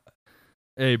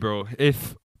 Hey, bro,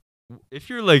 if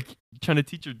you're like trying to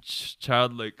teach your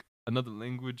child like another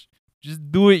language, just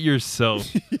do it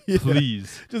yourself, Yeah.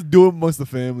 please. Just do it amongst the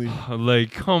family.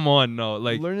 Like, come on, no,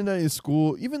 like, Learning that in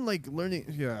school, even like learning,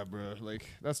 yeah, bro, like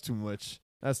that's too much.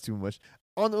 That's too much.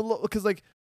 On the because like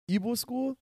Igbo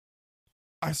school,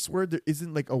 I swear there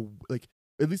isn't like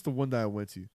at least the one that I went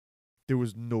to, there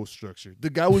was no structure. The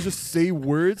guy would just say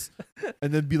words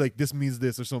and then be like, "This means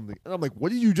this" or something, and I'm like,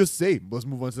 "What did you just say?" Let's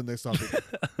move on to the next topic.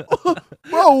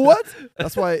 Bro, what?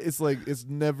 That's why it's like it's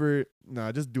never.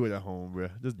 Nah, just do it at home, bro.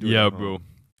 Just do it. yeah, at home. bro.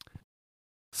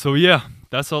 So yeah,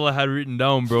 that's all I had written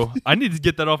down, bro. I need to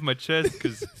get that off my chest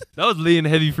because that was laying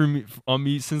heavy on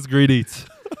me since grade 8.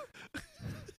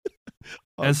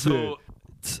 And so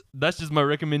that's just my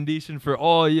recommendation for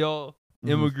all y'all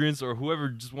immigrants or whoever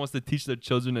just wants to teach their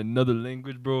children another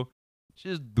language, bro.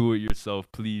 Just do it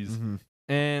yourself, please. Mm-hmm.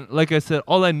 And like I said,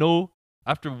 all I know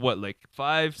after like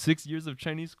 5-6 years of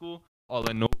Chinese school, all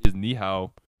I know is ni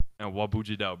hao and wabu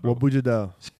jidao, bro.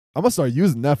 Wabujadao. I'm gonna start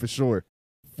using that for sure.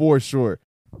 For sure.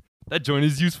 That joint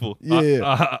is useful.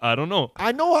 Yeah. I don't know.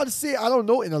 I know how to say I don't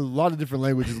know in a lot of different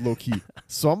languages, low key.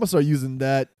 So I'm gonna start using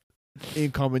that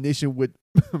in combination with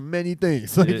many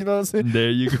things. Like, Yeah. you know what I'm saying? There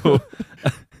you go.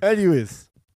 Anyways,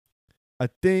 I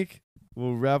think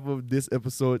we'll wrap up this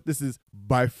episode. This is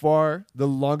by far the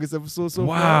longest episode so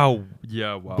far. Wow.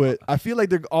 Yeah, wow. But I feel like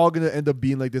they're all gonna end up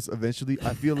being like this eventually.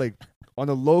 I feel like on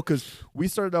a low, because we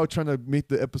started out trying to make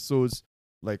the episodes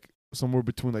like somewhere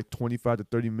between like 25 to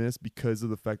 30 minutes because of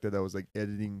the fact that I was like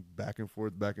editing back and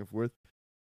forth.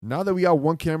 Now that we got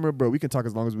one camera, bro, we can talk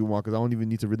as long as we want because I don't even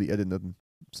need to really edit nothing.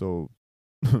 So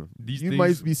These you things-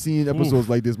 might be seeing episodes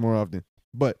like this more often.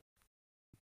 But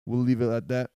we'll leave it at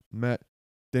that. Matt,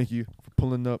 thank you for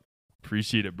pulling up.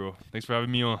 Appreciate it, bro. Thanks for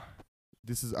having me on.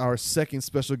 This is our second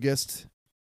special guest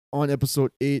on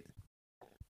episode 8.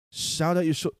 Shout out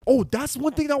your show. Oh, that's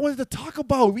one thing I wanted to talk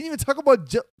about. We didn't even talk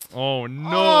about. Oh no.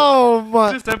 Oh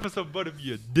my! This episode better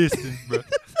be a distance, bro.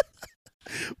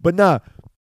 But nah,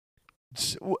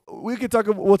 we can talk.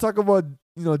 We'll talk about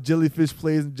Jellyfish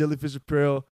plays and Jellyfish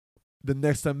apparel the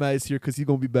next time Matt is here because he's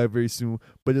gonna be back very soon.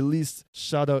 But at least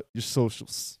shout out your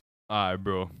socials. All right,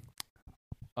 bro.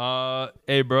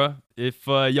 Hey, bro, if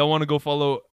y'all want to go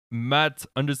follow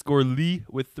Matt_Lee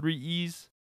with 3 E's,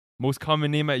 most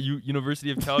common name at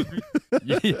University of Calgary.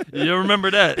 you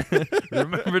remember that?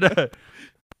 Remember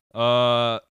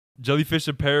that? Jellyfish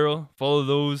Apparel. Follow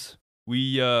those.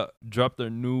 We dropped our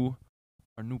new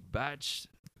batch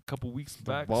a couple weeks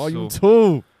back. Volume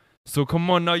so, 2. So come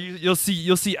on now, you'll see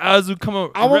Azu come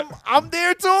out. I'm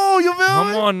there too. You feel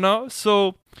Come me? on now.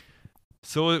 So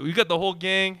we got the whole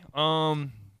gang.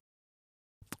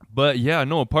 But yeah,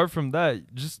 no. Apart from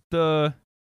that, just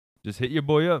hit your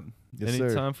boy up. Yes,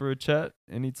 Anytime sir. for a chat.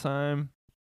 Anytime.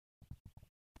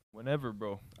 Whenever,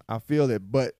 bro. I feel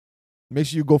it, but make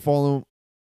sure you go follow them,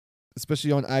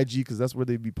 especially on IG, because that's where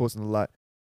they be posting a lot.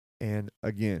 And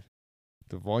again,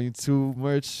 the Volume 2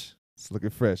 merch, it's looking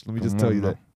fresh. Let me just tell you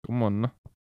that. Come on now.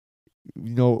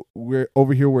 You know, we're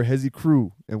over here, we're Hezzy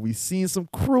Crew, and we seen some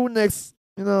crew necks,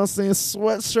 you know what I'm saying,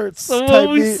 sweatshirts. So type what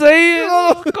we beat. saying? You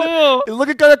know? Come on. It's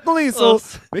looking kind of clean, so Oh,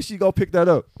 make sure you go pick that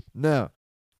up. Now,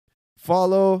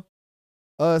 follow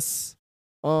us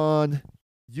on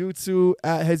YouTube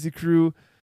at Hezzy Crew,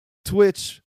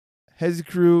 Twitch, Hezzy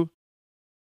Crew,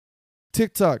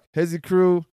 TikTok, Hezzy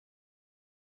Crew,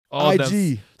 all them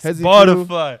IG, Hezzy Crew,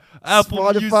 Spotify, Apple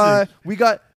Spotify.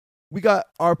 Music. We got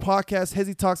our podcast,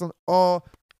 Hezzy Talks, on all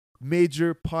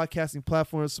major podcasting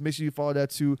platforms. So make sure you follow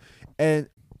that too. And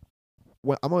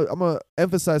I'm gonna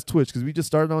emphasize Twitch because we just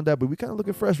started on that, but we kind of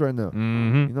looking fresh right now.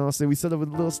 Mm-hmm. You know what I'm saying? We set up a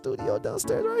little studio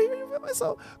downstairs right here. You feel me?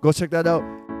 So go check that out.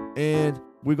 And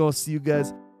we're gonna see you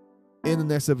guys in the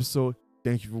next episode.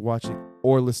 Thank you for watching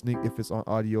or listening if it's on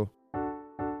audio.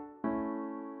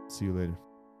 See you later.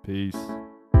 Peace.